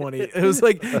 2020. It was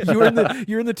like you're in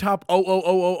the top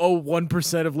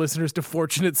 0.00001% of listeners to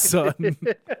Fortunate Son.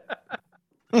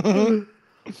 Nate,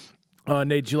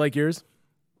 did you like yours?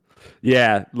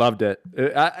 Yeah, loved it.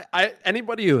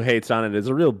 Anybody who hates on it is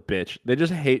a real bitch. They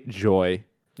just hate joy.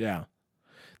 Yeah.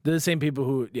 They're the same people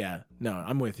who, no,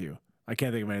 I'm with you. I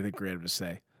can't think of anything creative to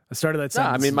say. I started that No, I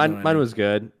sentence. mean, mine was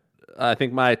good. I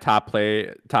think my top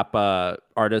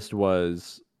artist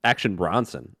was Action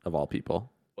Bronson, of all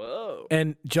people. whoa.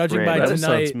 And judging Great. by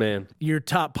Renaissance tonight, man. your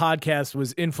top podcast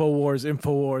was InfoWars.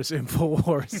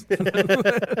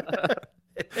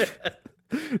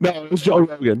 No, it was Joe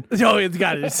Rogan. Oh, it's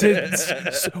got it.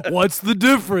 What's the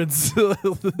difference?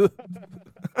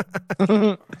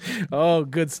 Oh,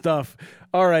 good stuff.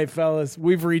 All right, fellas,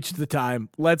 we've reached the time.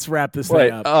 Let's wrap this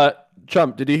Wait, thing up.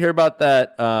 Chump, did you hear about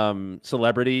that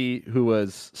celebrity who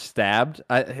was stabbed?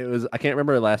 I can't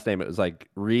remember her last name. It was like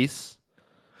Reese.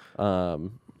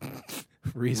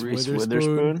 Reese Reese Witherspoon.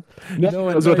 Witherspoon. No,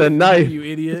 it was with a knife. You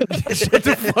idiot. Shut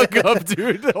the fuck up,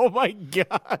 dude. Oh, my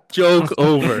God. Joke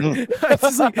over. I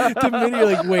was like, the minute you're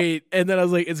like, wait, and then I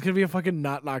was like, it's gonna be a fucking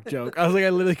knock joke. I was like, I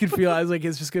literally could feel. I was like,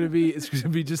 it's gonna be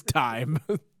just time.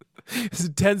 It's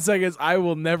 10 seconds. I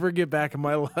will never get back in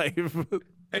my life.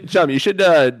 Hey, Chum, you should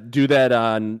do that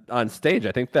on stage.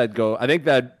 I think that'd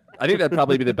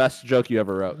probably be the best joke you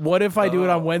ever wrote. What if I do it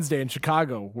on Wednesday in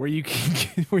Chicago, where you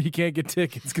can't get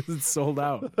tickets because it's sold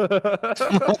out?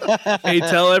 Hey,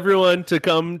 tell everyone to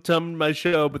come to my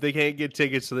show, but they can't get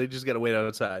tickets, so they just got to wait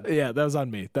outside. Yeah, that was on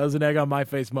me. That was an egg on my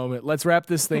face moment. Let's wrap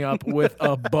this thing up with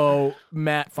a bow.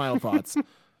 Matt, final thoughts.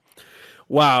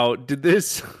 Wow, did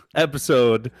this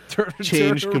episode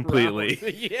change Turn completely?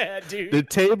 around. Yeah, dude. The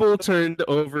table turned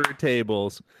over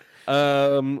tables.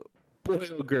 Boy,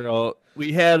 oh girl,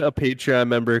 we had a Patreon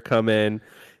member come in.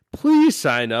 Please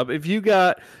sign up if you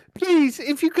got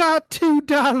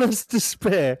 $2 to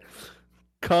spare.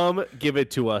 Come give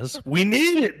it to us. We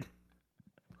need it.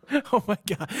 Oh my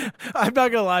God. I'm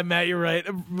not gonna lie, Matt, you're right.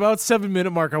 About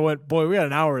 7-minute mark, I went, boy, we got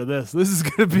an hour of this. This is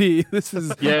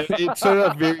Yeah, it started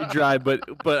off very dry, but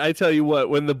I tell you what,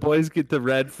 when the boys get the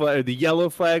red flag or the yellow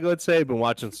flag, let's say, I've been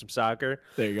watching some soccer.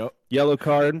 There you go. Yellow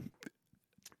card.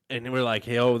 And we're like,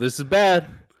 hey, oh, this is bad.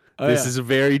 This is a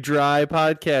very dry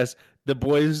podcast. The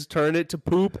boys turn it to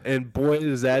poop, and boy,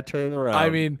 does that turn around. I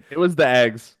mean, It was the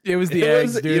eggs. it was the It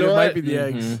eggs, was- dude. you know It might what? be the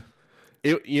eggs.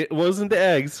 It wasn't the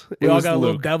eggs. We It all was got a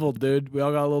little Luke. deviled, dude. We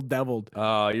all got a little deviled.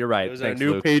 Oh, you're right. It was our Thanks,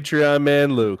 new Luke. Patreon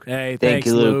man, Luke. Hey, Thank thanks,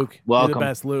 you, Luke. Luke. You're Welcome. the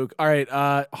best, Luke. All right,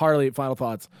 Harley, final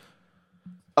thoughts.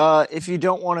 If you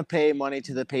don't want to pay money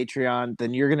to the Patreon,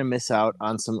 then you're going to miss out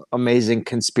on some amazing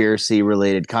conspiracy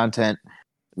related content.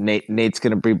 Nate's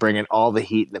going to be bringing all the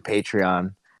heat in the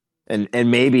Patreon. And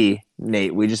maybe,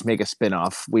 Nate, we just make a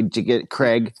spinoff. We get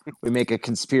Craig, we make a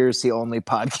conspiracy only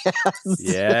podcast.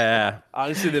 Yeah.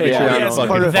 Honestly, the Hey, Patreon oh, is yes,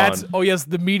 fucking That's fun. oh yes,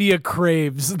 the media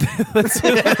craves. That's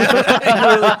really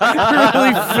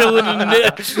filling a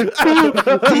niche. Two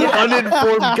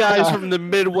uninformed guys from the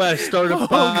Midwest start a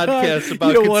podcast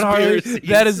about you know what, Harley? conspiracies.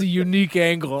 That is a unique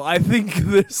angle. I think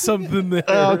there's something there.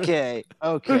 Okay.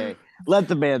 Let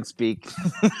the man speak.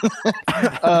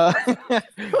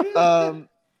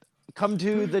 Come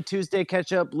to the Tuesday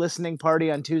catch-up listening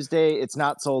party on Tuesday. It's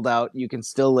not sold out. You can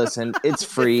still listen. It's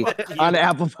free on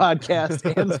Apple Podcast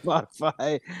and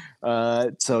Spotify.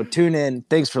 So tune in.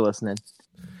 Thanks for listening.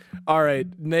 All right,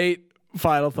 Nate,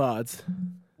 final thoughts.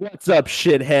 What's up,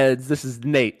 shitheads? This is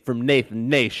Nate from Nathan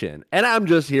Nation, and I'm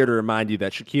just here to remind you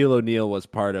that Shaquille O'Neal was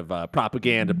part of a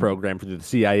propaganda program for the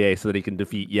CIA so that he can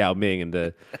defeat Yao Ming and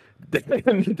to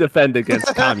defend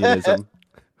against communism.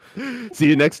 See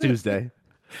you next Tuesday.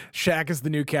 Shaq is the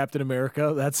new Captain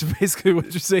America. That's basically what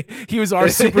you're saying. He was our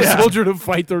super soldier to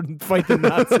fight the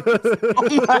Nazis.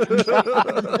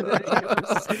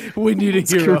 We need a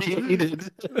hero.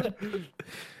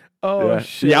 Oh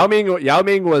shit! Yao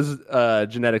Ming was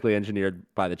genetically engineered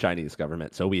by the Chinese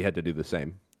government, so we had to do the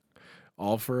same.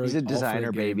 All for He's a all for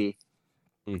designer, game.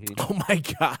 baby. Oh my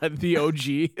god, the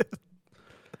OG.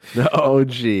 The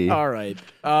OG. All right.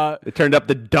 It turned up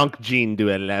the dunk gene to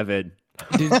 11.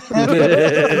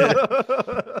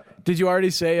 Did you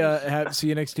already say see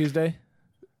you next Tuesday?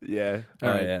 Yeah. All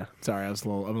right. Yeah. Sorry, I'm a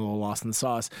little lost in the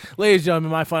sauce. Ladies and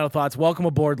gentlemen, my final thoughts. Welcome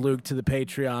aboard, Luke, to the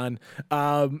Patreon.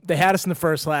 They had us in the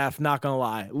first half, not gonna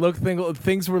lie.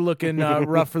 Things were looking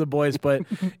rough for the boys, but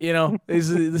you know, this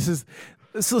is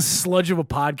This is a sludge of a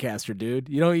podcaster, dude.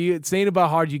 You know, it's ain't about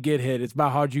hard you get hit. It's about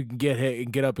how hard you can get hit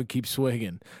and get up and keep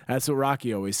swinging. That's what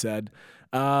Rocky always said.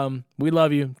 We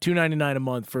love you. $2.99 a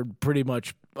month for pretty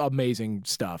much amazing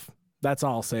stuff. That's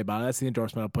all I'll say about it. That's the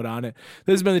endorsement I'll put on it.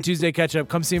 This has been the Tuesday Catch-Up.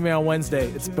 Come see me on Wednesday.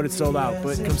 It's sold out,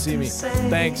 but come see me.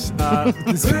 Thanks.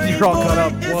 You're all cut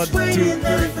up. 1,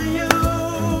 2, 3.